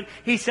read through it.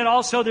 He said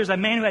also there's a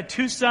man who had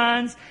two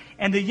sons.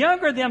 And the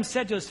younger of them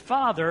said to his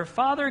father,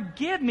 Father,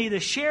 give me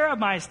the share of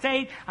my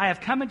estate. I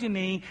have come into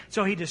me.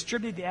 So he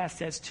distributed the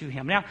assets to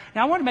him. Now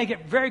I want to make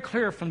it very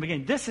clear from the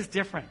beginning. This is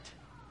different.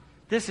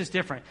 This is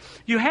different.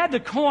 You had the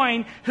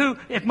coin who,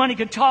 if money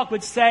could talk,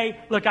 would say,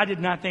 look, I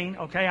did nothing.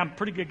 Okay, I'm a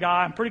pretty good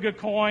guy. I'm a pretty good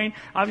coin.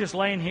 I was just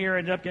laying here,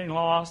 ended up getting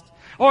lost.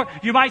 Or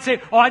you might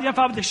say, I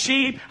identify with the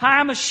sheep. Hi,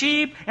 I'm a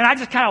sheep. And I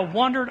just kind of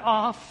wandered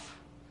off.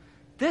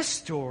 This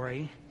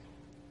story,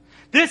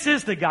 this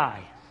is the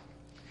guy.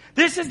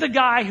 This is the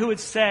guy who would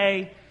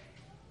say,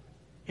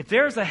 if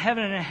there's a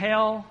heaven and a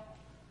hell,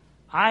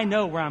 I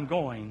know where I'm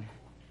going,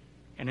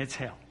 and it's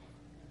hell.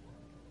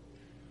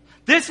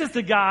 This is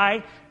the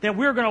guy that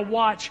we're going to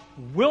watch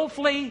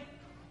willfully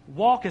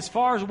walk as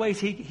far away as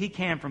he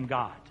can from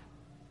God.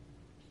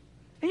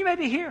 And you may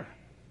be here.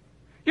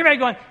 You may be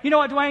going, you know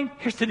what, Dwayne?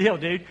 Here's the deal,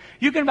 dude.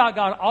 You can about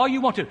God all you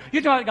want to.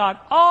 You can about God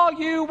all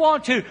you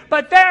want to.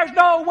 But there's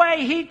no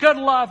way he could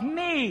love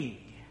me.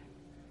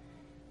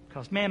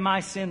 Because, man,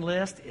 my sin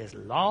list is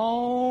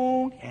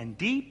long and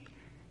deep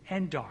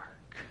and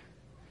dark.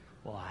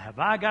 Well, have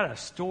I got a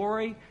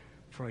story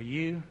for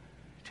you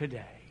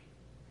today?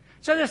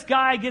 So this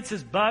guy gets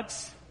his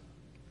bucks.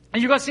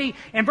 And you're going to see,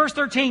 in verse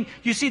 13,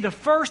 you see the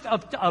first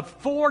of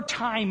 4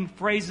 time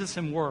phrases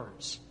and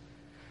words.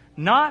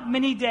 Not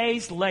many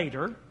days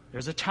later,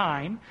 there's a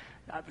time,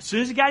 as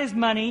soon as he got his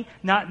money,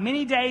 not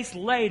many days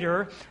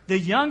later, the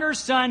younger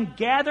son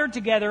gathered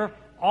together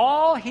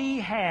all he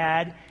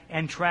had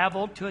and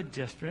traveled to a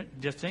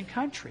distant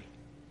country.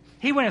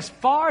 He went as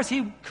far as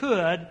he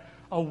could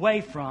away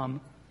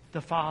from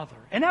the father.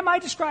 And that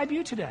might describe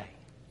you today.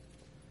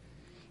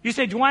 You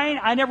say, Dwayne,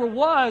 I never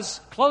was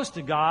close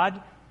to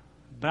God,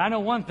 but I know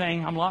one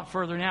thing, I'm a lot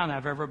further now than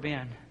I've ever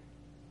been.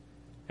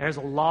 There's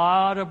a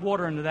lot of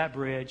water under that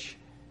bridge.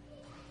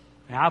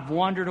 And I've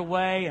wandered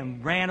away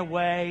and ran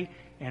away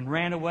and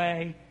ran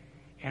away.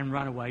 and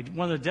run away.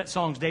 One of the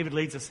songs David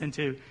leads us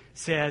into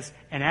says,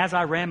 and as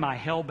I ran my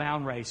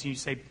hell-bound race. And you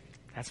say,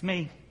 that's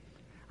me.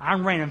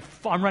 I'm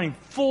running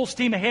full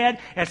steam ahead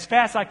as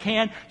fast as I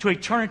can to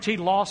eternity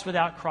lost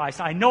without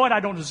Christ. I know it. I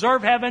don't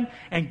deserve heaven,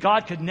 and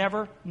God could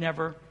never,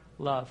 never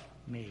love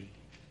me.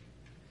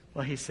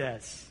 Well, he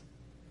says,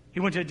 he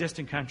went to a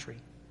distant country,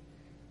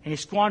 and he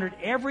squandered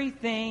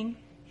everything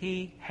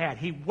he had.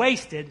 He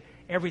wasted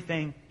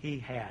everything he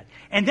had.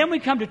 And then we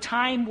come to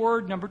time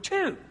word number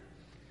 2.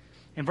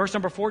 In verse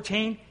number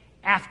 14,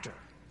 after.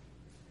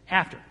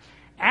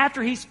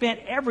 After he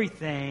spent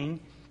everything,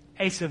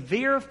 a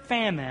severe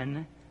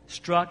famine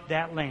struck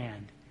that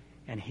land,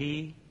 and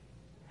he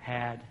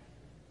had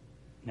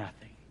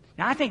nothing.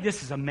 Now, I think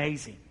this is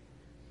amazing.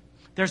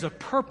 There's a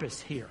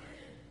purpose here.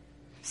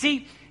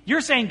 See,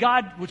 you're saying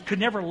God could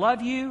never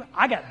love you.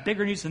 I got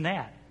bigger news than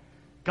that.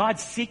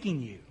 God's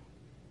seeking you.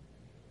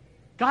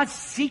 God's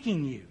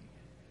seeking you.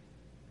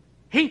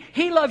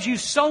 He loves you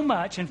so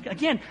much. And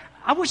again,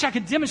 I wish I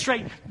could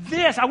demonstrate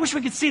this. I wish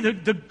we could see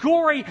the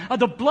glory of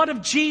the blood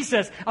of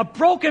Jesus, a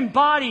broken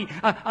body,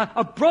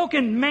 a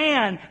broken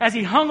man as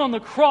he hung on the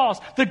cross,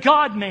 the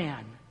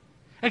God-man,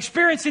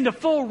 experiencing the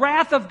full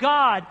wrath of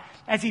God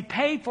as he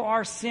paid for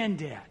our sin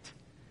debt.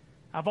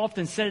 I've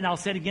often said it, and I'll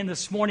say it again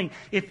this morning.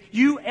 If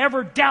you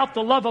ever doubt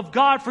the love of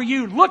God for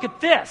you, look at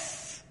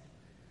this.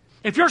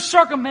 If your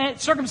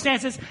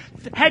circumstances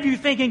have you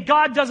thinking,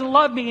 God doesn't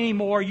love me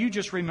anymore, you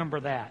just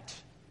remember that.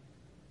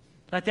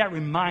 Let that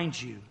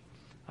remind you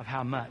of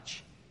how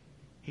much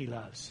he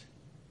loves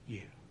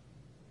you.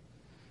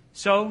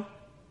 So,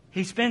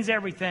 he spends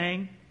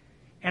everything,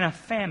 and a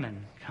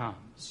famine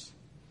comes.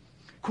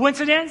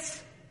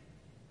 Coincidence?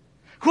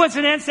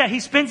 Coincidence that he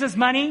spends his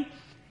money,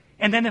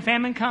 and then the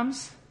famine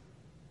comes?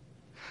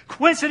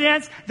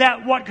 Coincidence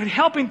that what could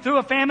help him through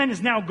a famine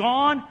is now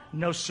gone?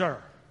 No,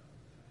 sir.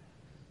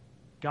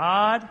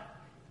 God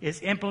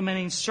is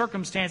implementing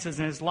circumstances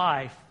in his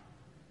life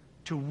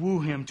to woo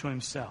him to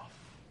himself.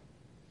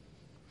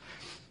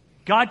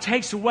 God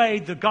takes away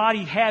the God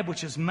he had,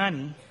 which is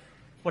money,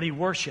 what he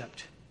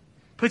worshipped,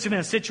 puts him in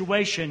a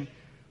situation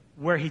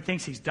where he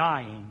thinks he's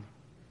dying,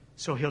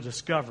 so he'll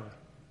discover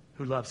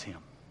who loves him.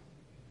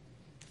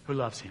 Who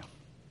loves him.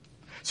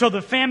 So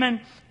the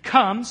famine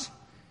comes,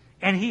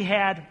 and he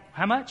had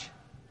how much?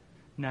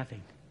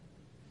 Nothing.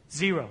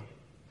 Zero.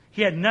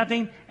 He had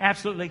nothing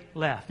absolutely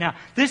left. Now,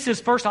 this is his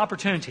first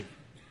opportunity.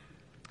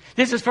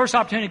 This is his first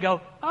opportunity to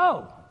go,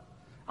 oh,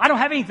 I don't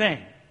have anything.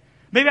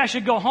 Maybe I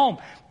should go home.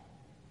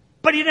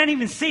 But he didn't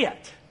even see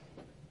it.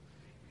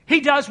 He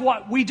does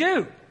what we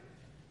do.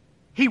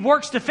 He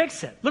works to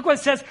fix it. Look what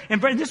it says,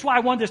 and this is why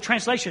I wanted this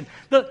translation.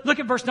 Look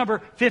at verse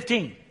number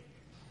 15.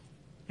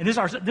 And this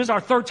is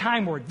our third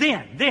time word.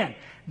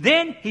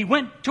 Then he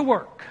went to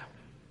work.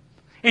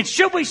 And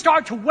should we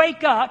start to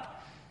wake up,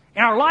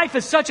 and our life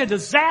is such a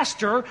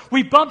disaster,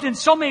 we bumped in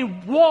so many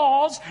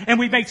walls, and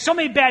we've made so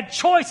many bad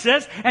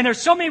choices, and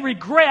there's so many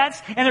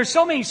regrets, and there's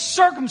so many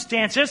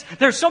circumstances,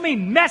 there's so many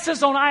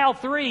messes on aisle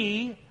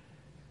 3,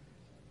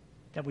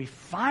 that we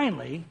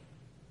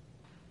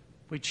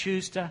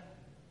choose to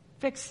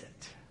fix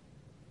it.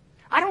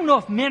 I don't know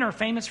if men are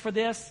famous for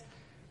this,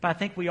 but I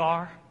think we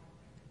are.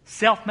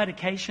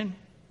 Self-medication.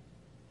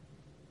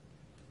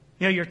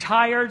 You know, you're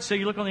tired, so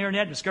you look on the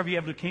internet and discover you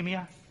have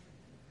leukemia.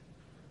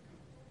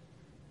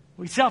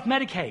 We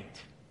self-medicate.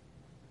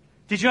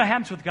 Did you know what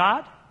happens with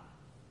God?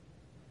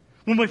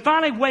 When we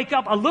finally wake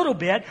up a little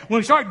bit, when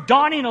we start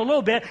dawning a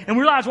little bit and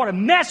realize what a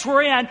mess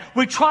we're in,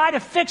 we try to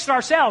fix it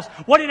ourselves.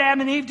 What did Adam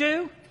and Eve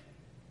do?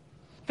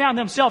 Found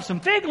themselves some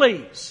fig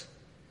leaves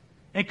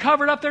and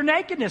covered up their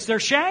nakedness, their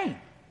shame.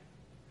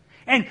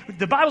 And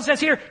the Bible says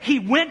here, he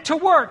went to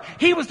work.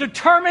 He was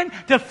determined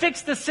to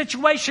fix the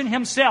situation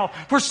himself.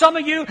 For some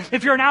of you,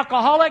 if you're an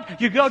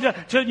alcoholic, you go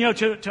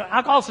to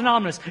Alcoholics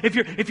Anonymous.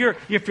 If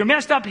you're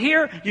messed up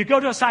here, you go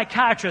to a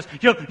psychiatrist.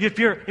 If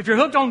you're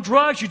hooked on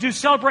drugs, you do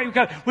Celebrate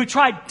Recovery. We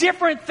try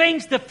different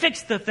things to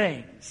fix the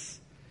things.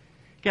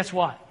 Guess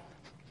what?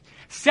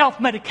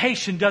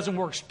 Self-medication doesn't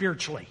work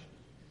spiritually.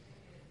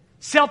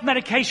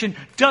 Self-medication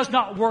does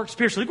not work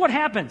spiritually. Look what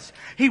happens.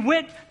 He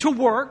went to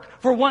work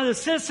for one of the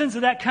citizens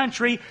of that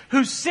country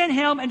who sent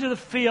him into the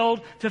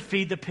field to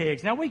feed the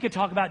pigs. Now, we could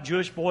talk about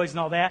Jewish boys and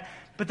all that,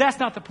 but that's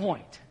not the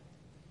point.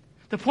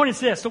 The point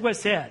is this. Look what it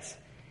says.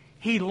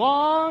 He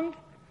longed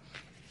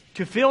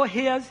to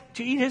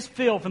eat his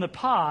fill from the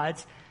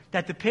pods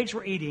that the pigs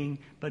were eating,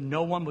 but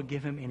no one would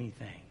give him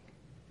anything.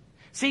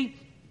 See,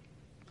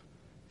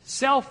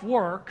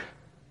 self-work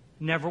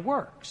never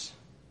works.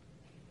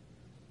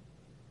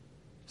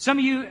 Some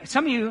of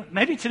you,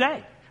 maybe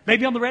today,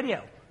 maybe on the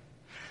radio,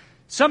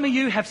 some of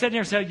you have sat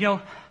there and said,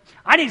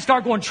 I need to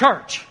start going to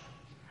church.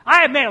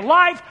 I have made a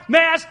life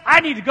mess. I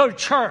need to go to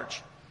church.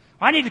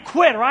 I need to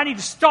quit, or I need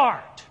to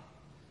start.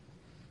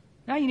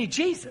 Now you need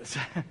Jesus.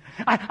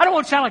 I don't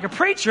want to sound like a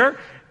preacher,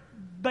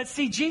 but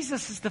see,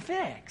 Jesus is the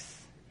fix.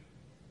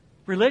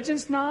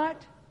 Religion's not.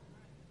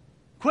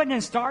 Quitting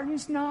and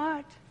starting's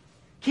not.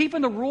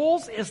 Keeping the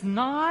rules is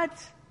not.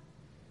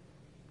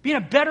 Being a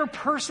better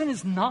person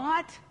is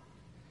not.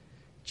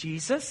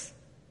 Jesus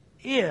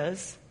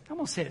is, I'm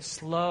going to say it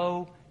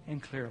slow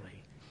and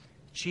clearly.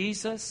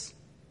 Jesus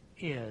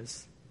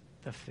is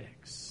the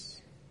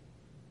fix.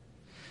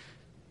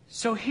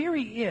 So here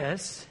he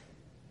is.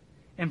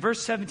 In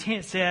verse 17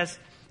 it says,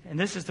 and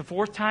this is the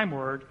fourth time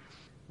word,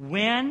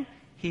 when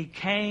he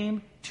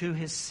came to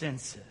his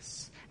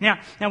senses. Now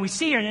we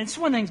see here, and it's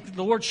one of the things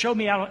the Lord showed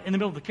me out in the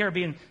middle of the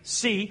Caribbean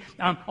Sea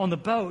on the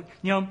boat.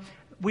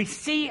 We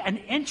see an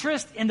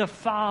interest in the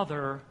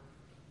Father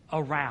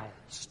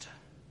aroused.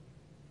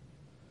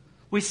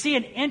 We see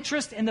an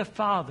interest in the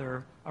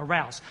Father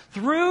aroused.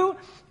 Through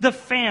the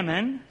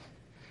famine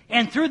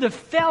and through the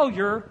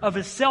failure of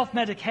his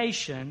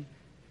self-medication,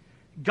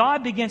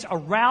 God begins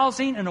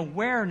arousing an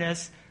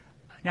awareness.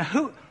 Now,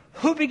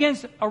 who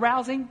begins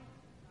arousing?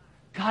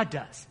 God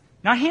does,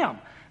 not him.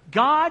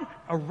 God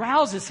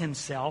arouses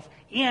himself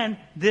in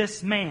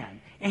this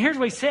man. And here's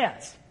what he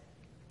says.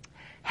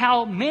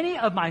 How many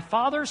of my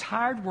father's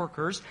hired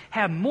workers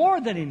have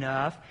more than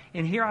enough,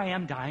 and here I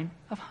am dying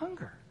of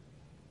hunger.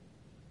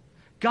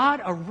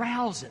 God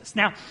arouses.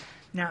 Now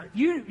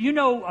you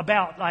know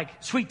about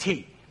like sweet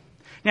tea.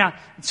 Now,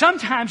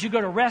 sometimes you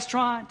go to a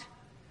restaurant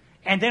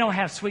and they don't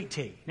have sweet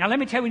tea. Now, let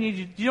me tell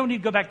you, you don't need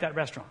to go back to that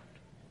restaurant.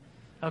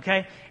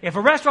 Okay? If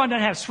a restaurant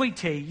doesn't have sweet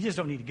tea, you just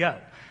don't need to go.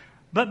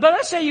 But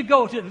let's say you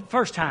go to the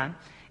first time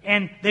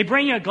and they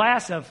bring you a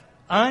glass of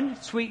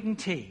unsweetened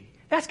tea.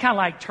 That's kind of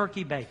like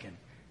turkey bacon.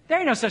 There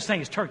ain't no such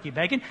thing as turkey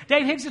bacon.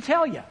 Dave Higgs will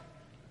tell you.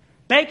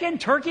 Bacon,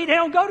 turkey, they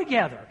don't go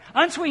together.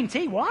 Unsweetened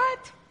tea,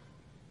 what?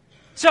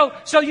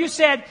 So you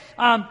said,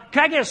 can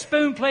I get a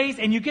spoon, please?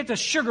 And you get the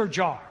sugar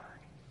jar.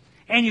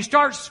 And you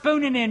start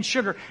spooning in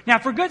sugar. Now,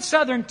 for good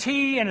Southern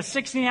tea in a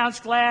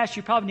 16-ounce glass,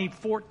 you probably need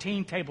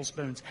 14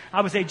 tablespoons.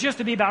 I would say just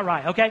to be about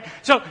right, okay?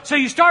 So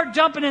you start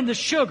dumping in the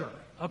sugar,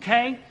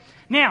 okay?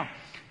 Now,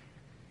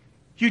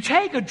 you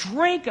take a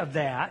drink of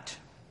that,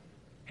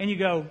 and you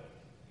go,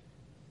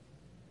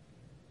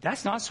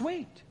 that's not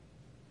sweet.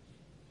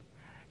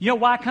 You know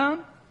why come?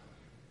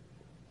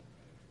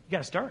 You got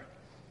to stir it.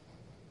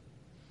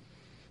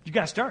 You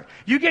got to stir it.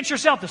 You get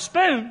yourself the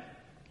spoon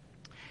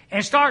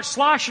and start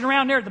sloshing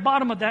around there at the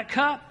bottom of that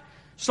cup,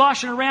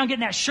 sloshing around,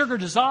 getting that sugar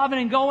dissolving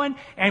and going,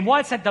 and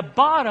what's at the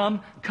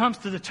bottom comes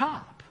to the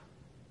top.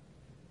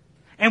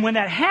 And when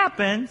that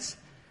happens,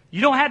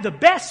 you don't have the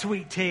best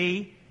sweet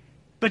tea,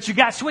 but you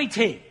got sweet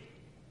tea.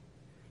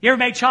 You ever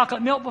made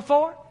chocolate milk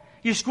before?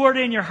 You squirt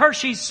it in your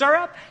Hershey's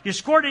syrup, you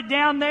squirt it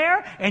down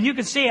there, and you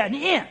can see an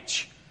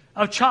inch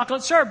of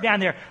chocolate syrup down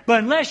there. But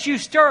unless you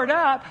stir it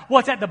up,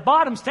 what's at the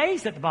bottom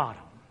stays at the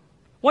bottom.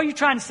 What are you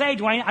trying to say,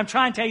 Dwayne? I'm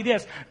trying to tell you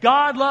this.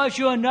 God loves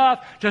you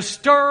enough to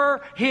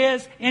stir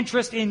his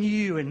interest in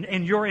you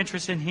and your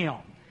interest in him.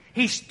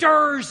 He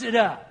stirs it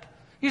up.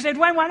 You say,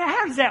 Dwayne,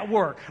 how does that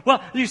work?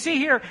 Well, you see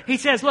here, he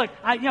says, look,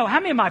 how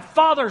many of my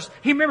father's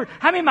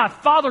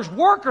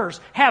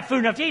workers have food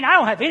enough to eat? I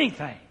don't have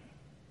anything.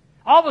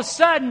 All of a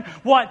sudden,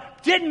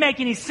 what didn't make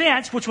any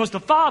sense, which was the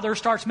Father,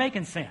 starts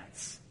making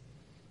sense.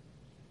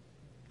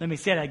 Let me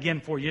say that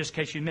again for you, just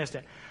in case you missed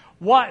it.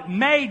 What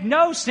made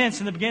no sense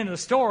in the beginning of the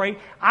story,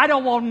 I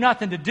don't want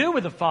nothing to do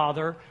with the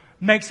Father,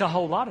 makes a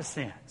whole lot of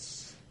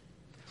sense.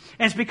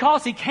 And it's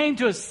because he came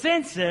to his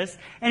senses,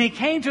 and he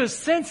came to his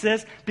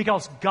senses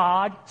because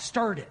God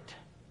stirred it.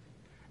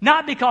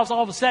 Not because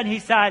all of a sudden he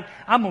decided,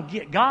 I'm going to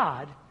get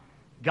God.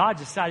 God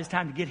decided it's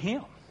time to get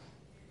him.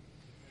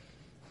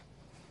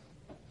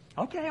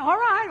 Okay, all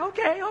right,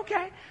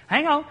 okay.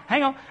 Hang on.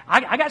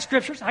 I got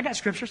scriptures.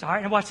 All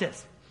right, now watch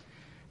this.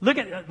 I'm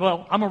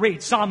going to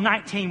read Psalm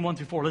 19, 1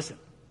 through 4. Listen.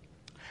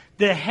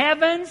 The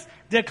heavens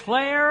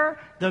declare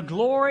the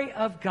glory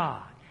of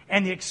God,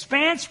 and the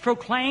expanse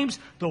proclaims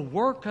the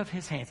work of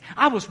his hands.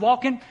 I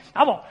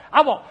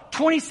walked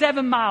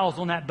 27 miles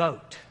on that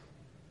boat.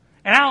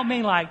 And I don't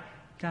mean like,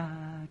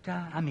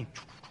 I mean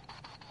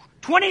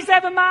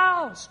 27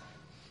 miles.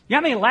 You know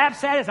how many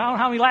laps that is? I don't know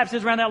how many laps it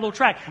is around that little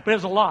track, but it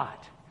was a lot.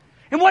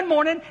 And one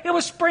morning, it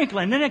was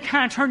sprinkling, then it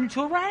kind of turned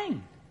into a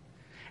rain.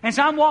 And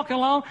so I'm walking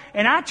along,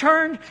 and I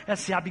turned,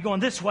 I'd be going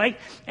this way,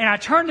 and I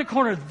turned the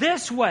corner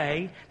this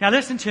way. Now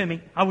listen to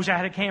me. I wish I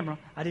had a camera.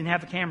 I didn't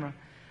have a camera.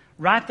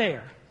 Right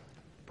there,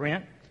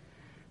 Brent,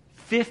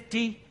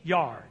 50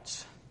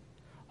 yards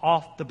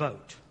off the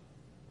boat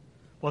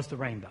was the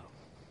rainbow.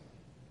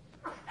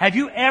 Have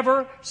you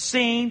ever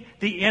seen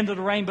the end of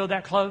the rainbow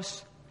that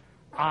close?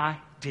 I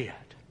did.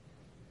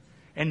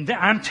 And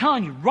I'm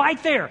telling you,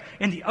 right there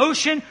in the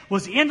ocean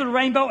was the end of the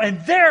rainbow,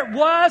 and there it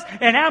was,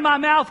 and out of my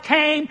mouth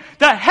came,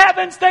 the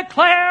heavens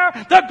declare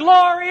the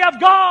glory of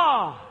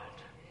God.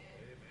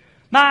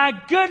 My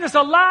goodness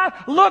alive,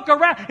 look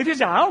around. If you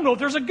say, I don't know if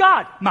there's a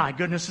God. My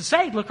goodness to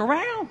say, look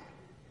around.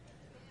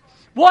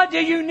 What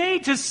do you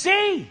need to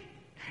see?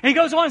 And he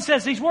goes on and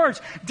says these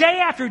words, day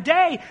after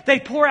day they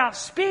pour out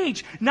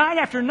speech, night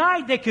after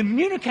night they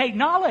communicate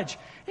knowledge.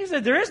 He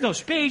said, there is no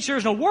speech, there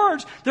is no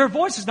words, their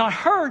voice is not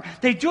heard.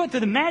 They do it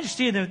through the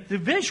majesty of the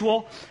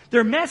visual.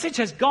 Their message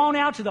has gone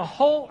out to the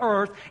whole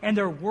earth, and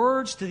their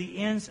words to the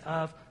ends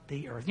of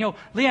the earth. You know,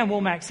 Leanne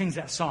Womack sings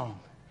that song.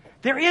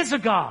 There is a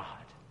God.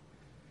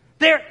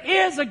 There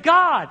is a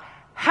God.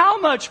 How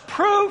much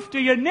proof do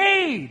you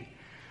need?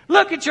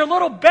 Look at your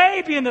little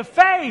baby in the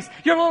face,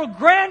 your little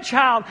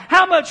grandchild.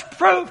 How much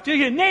proof do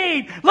you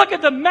need? Look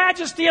at the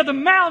majesty of the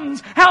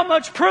mountains. How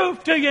much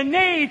proof do you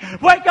need?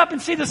 Wake up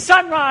and see the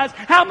sunrise.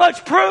 How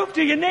much proof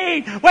do you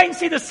need? Wait and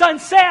see the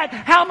sunset.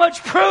 How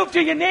much proof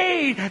do you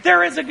need?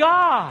 There is a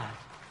God.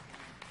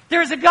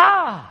 There is a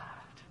God.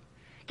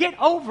 Get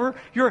over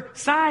your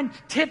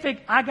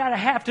scientific, I gotta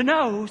have to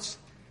knows,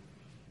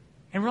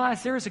 and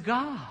realize there is a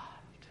God.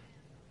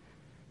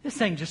 This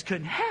thing just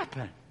couldn't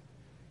happen.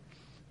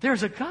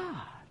 There's a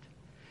God.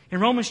 In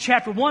Romans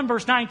chapter 1,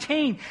 verse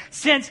 19,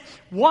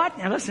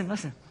 now listen,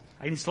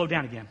 I need to slow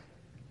down again.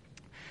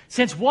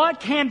 Since what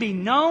can be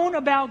known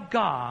about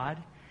God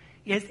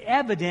is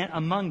evident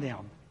among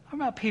them. How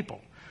about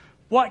people?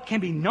 What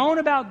can be known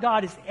about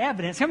God is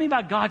evident. Tell me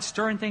about God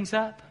stirring things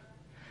up.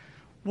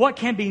 What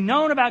can be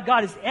known about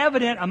God is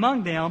evident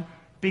among them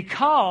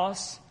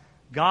because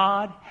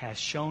God has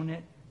shown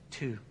it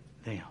to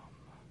them.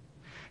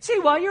 See,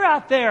 while you're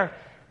out there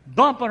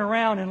bumping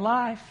around in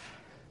life,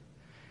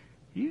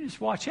 you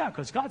just watch out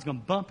because God's going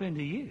to bump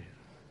into you.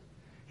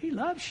 He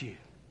loves you.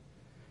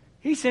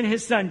 He sent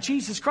His Son,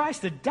 Jesus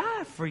Christ, to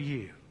die for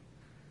you.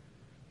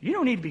 You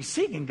don't need to be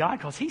seeking God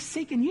because He's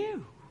seeking you.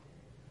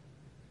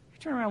 You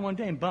turn around one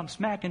day and bump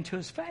smack into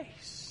His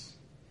face.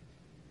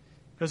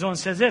 Goes on and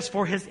says this,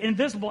 for His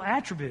invisible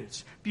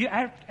attributes,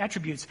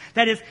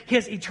 that is,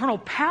 His eternal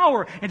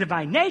power and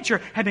divine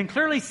nature, have been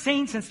clearly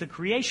seen since the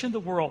creation of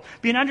the world,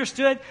 being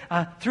understood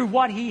through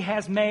what He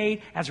has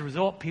made. As a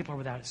result, people are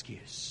without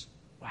excuse.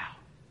 Wow.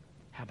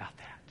 How about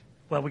that?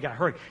 Well, we got to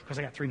hurry because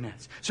I got 3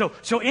 minutes.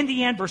 So in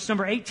the end, verse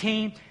number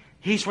 18,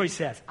 here's what he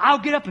says. I'll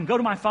get up and go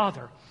to my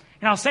Father,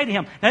 and I'll say to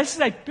Him, now this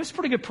is a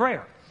pretty good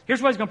prayer.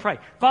 Here's what he's going to pray.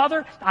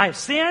 Father, I have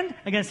sinned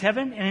against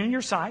heaven and in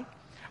your sight.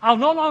 I'll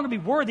no longer be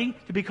worthy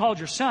to be called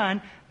your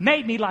son.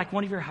 Make me like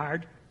one of your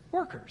hired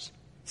workers.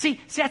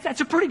 See, that's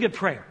a pretty good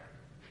prayer.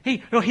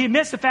 He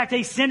admits the fact that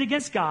he sinned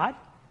against God,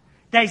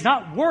 that he's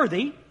not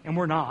worthy, and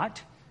we're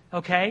not,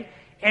 okay?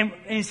 And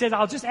he says,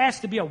 I'll just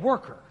ask to be a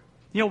worker.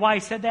 You know why he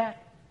said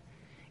that?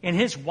 In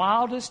his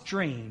wildest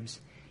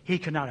dreams, he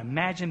could not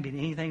imagine being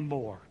anything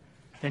more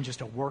than just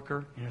a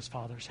worker in his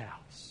Father's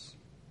house.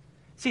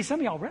 See,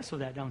 some of y'all wrestle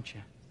with that, don't you?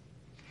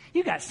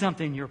 You got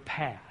something in your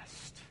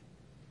past.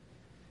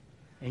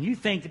 And you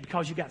think that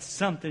because you got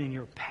something in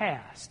your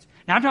past.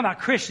 Now, I'm talking about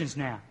Christians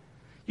now.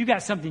 You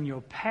got something in your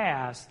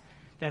past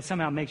that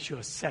somehow makes you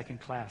a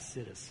second-class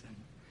citizen.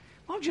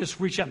 Why don't you just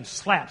reach up and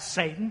slap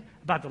Satan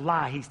about the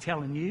lie he's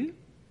telling you?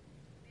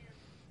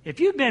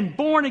 If you've been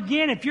born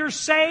again, if you're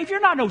saved,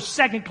 you're not no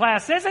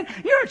second-class citizen.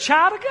 You're a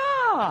child of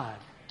God.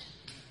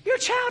 You're a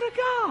child of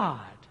God.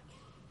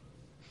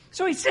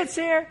 So he sits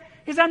there.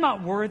 He says, I'm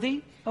not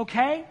worthy.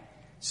 Okay?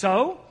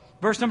 So,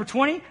 verse number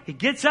 20, he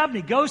gets up and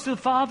he goes to the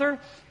Father.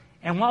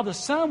 And while the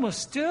Son was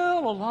still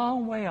a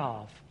long way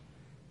off,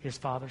 his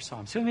Father saw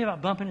him. See what I mean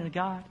about bumping into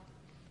God?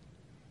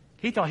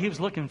 He thought he was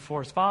looking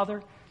for his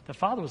Father. The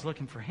Father was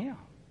looking for him.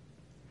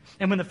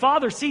 And when the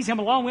Father sees him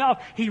a long way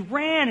off, he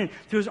ran and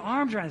threw his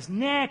arms around his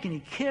neck and he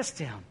kissed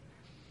him.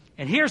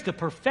 And here's the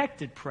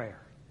perfected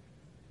prayer.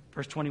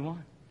 Verse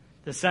 21.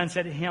 The Son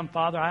said to him,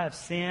 Father, I have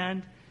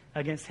sinned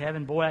against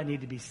heaven. Boy, that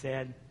need to be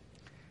said.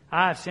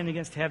 I have sinned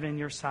against heaven in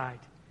your sight.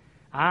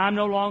 I'm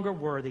no longer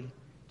worthy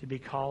to be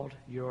called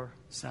your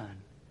son.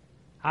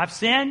 I've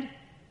sinned.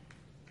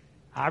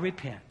 I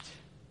repent.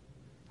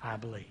 I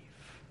believe.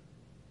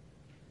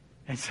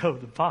 And so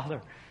the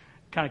Father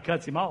kind of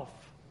cuts him off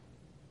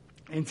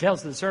and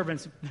tells the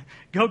servants,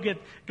 go get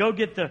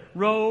the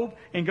robe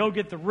and go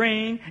get the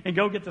ring and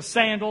go get the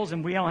sandals,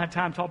 and we don't have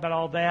time to talk about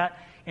all that,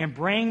 and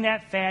bring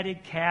that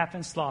fatted calf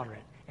and slaughter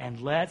it, and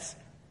let's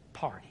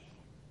party.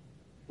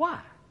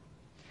 Why?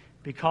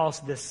 Because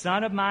this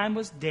son of mine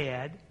was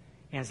dead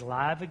and is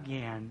alive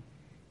again.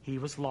 He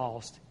was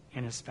lost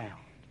and is found.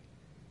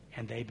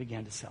 And they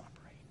began to celebrate.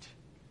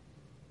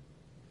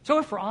 So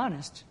if we're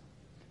honest,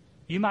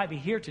 you might be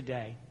here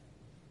today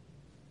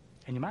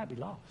and you might be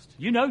lost.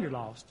 You know you're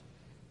lost,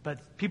 but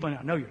people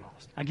don't know you're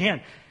lost.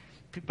 Again,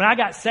 when I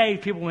got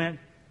saved, people went,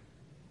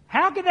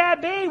 how could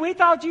that be? We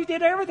thought you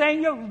did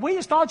everything. We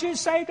just thought you were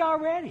saved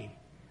already.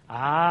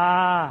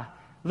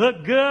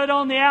 Look good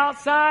on the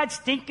outside,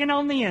 stinking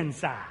on the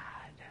inside.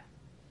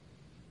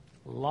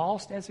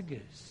 Lost as a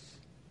goose.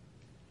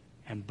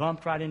 And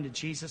bumped right into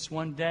Jesus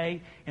one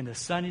day in the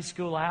Sunday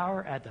school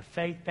hour at the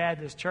Faith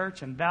Baptist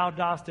Church in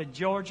Valdosta,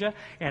 Georgia,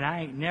 and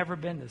I ain't never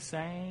been the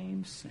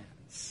same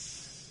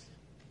since.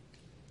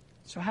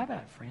 So how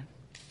about it, friend?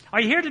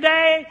 Are you here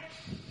today?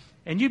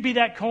 And you be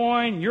that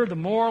coin, you're the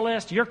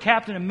moralist, you're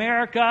Captain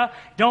America,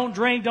 don't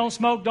drink, don't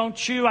smoke, don't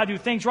chew, I do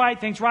things right,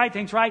 things right,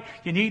 things right.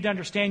 You need to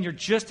understand you're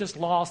just as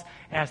lost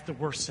as the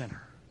worst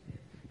sinner.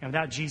 And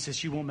without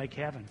Jesus, you won't make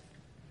heaven.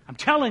 I'm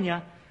telling you,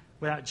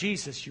 without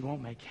Jesus, you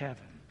won't make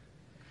heaven.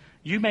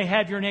 You may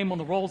have your name on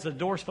the rolls of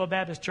the Dorsville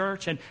Baptist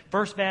Church and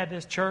First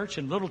Baptist Church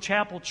and Little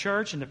Chapel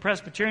Church and the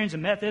Presbyterians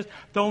and Methodists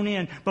thrown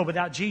in, but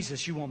without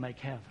Jesus, you won't make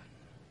heaven.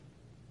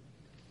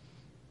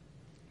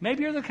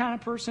 Maybe you're the kind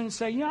of person to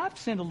say, I've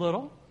sinned a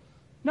little.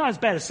 Not as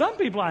bad as some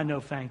people I know,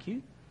 thank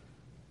you.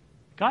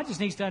 God just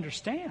needs to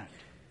understand.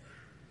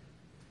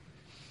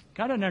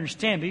 God doesn't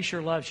understand, but He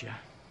sure loves you.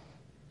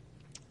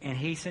 And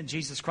He sent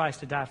Jesus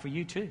Christ to die for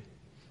you too.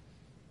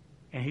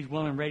 And He's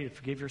willing and ready to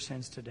forgive your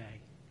sins today.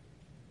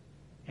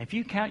 And if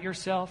you count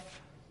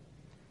yourself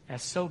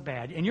as so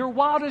bad, in your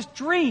wildest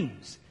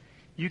dreams,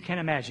 you can't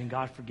imagine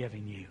God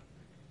forgiving you.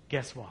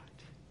 Guess what?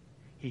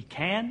 He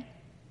can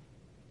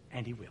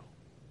and He will.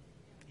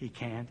 He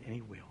can and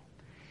He will.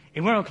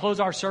 And we're going to close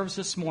our service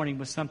this morning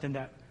with something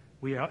that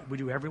we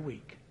do every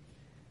week.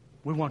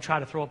 We want to try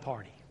to throw a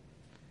party.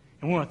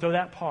 And we want to throw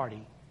that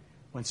party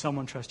when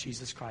someone trusts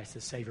Jesus Christ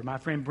as Savior. My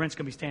friend Brent's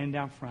going to be standing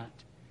down front.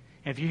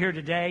 And if you're here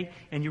today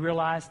and you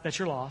realize that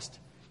you're lost,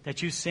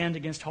 that you sinned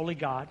against holy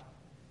God,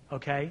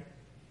 okay?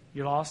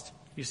 You're lost.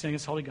 You sinned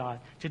against holy God.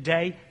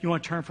 Today, you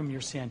want to turn from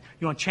your sin.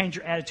 You want to change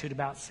your attitude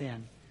about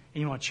sin.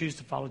 And you want to choose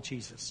to follow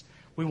Jesus.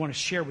 We want to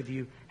share with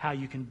you how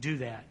you can do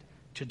that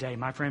today.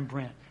 My friend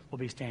Brent will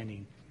be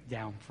standing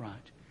down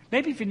front.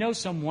 Maybe if you know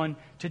someone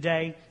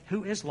today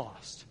who is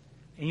lost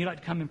and you'd like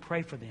to come and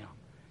pray for them,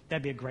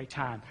 that'd be a great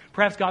time.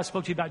 Perhaps God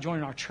spoke to you about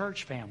joining our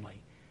church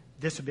family.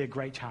 This would be a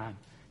great time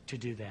to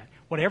do that.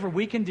 Whatever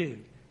we can do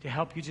to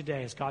help you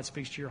today as God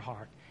speaks to your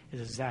heart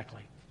is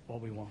exactly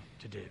what we want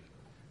to do.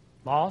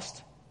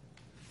 Lost,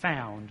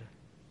 found,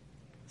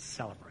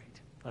 celebrate.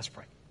 Let's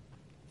pray.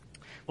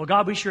 Well,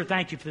 God, we sure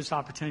thank you for this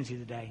opportunity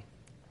today.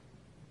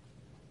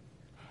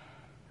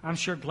 I'm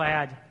sure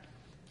glad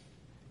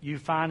you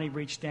finally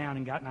reached down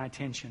and got my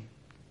attention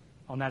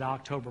on that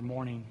October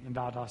morning in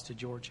Valdosta,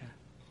 Georgia.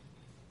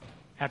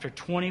 After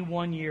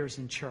 21 years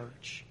in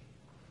church,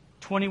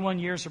 21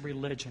 years of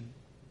religion,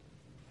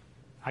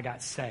 I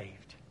got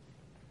saved.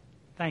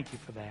 Thank you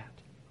for that.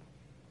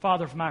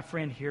 Father, for my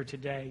friend here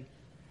today,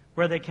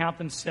 where they count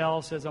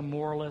themselves as a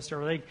moralist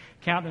or they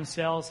count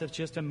themselves as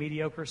just a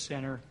mediocre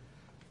sinner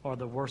or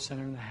the worst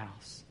sinner in the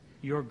house,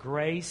 your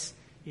grace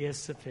is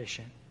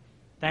sufficient.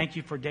 Thank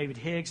you for David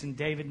Higgs and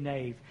David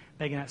Nave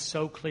making that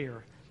so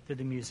clear through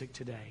the music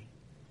today.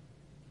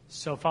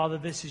 So, Father,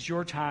 this is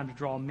your time to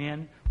draw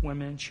men,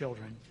 women, and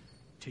children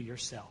to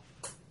yourself.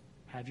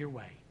 Have your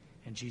way.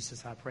 In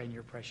Jesus, I pray in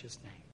your precious name.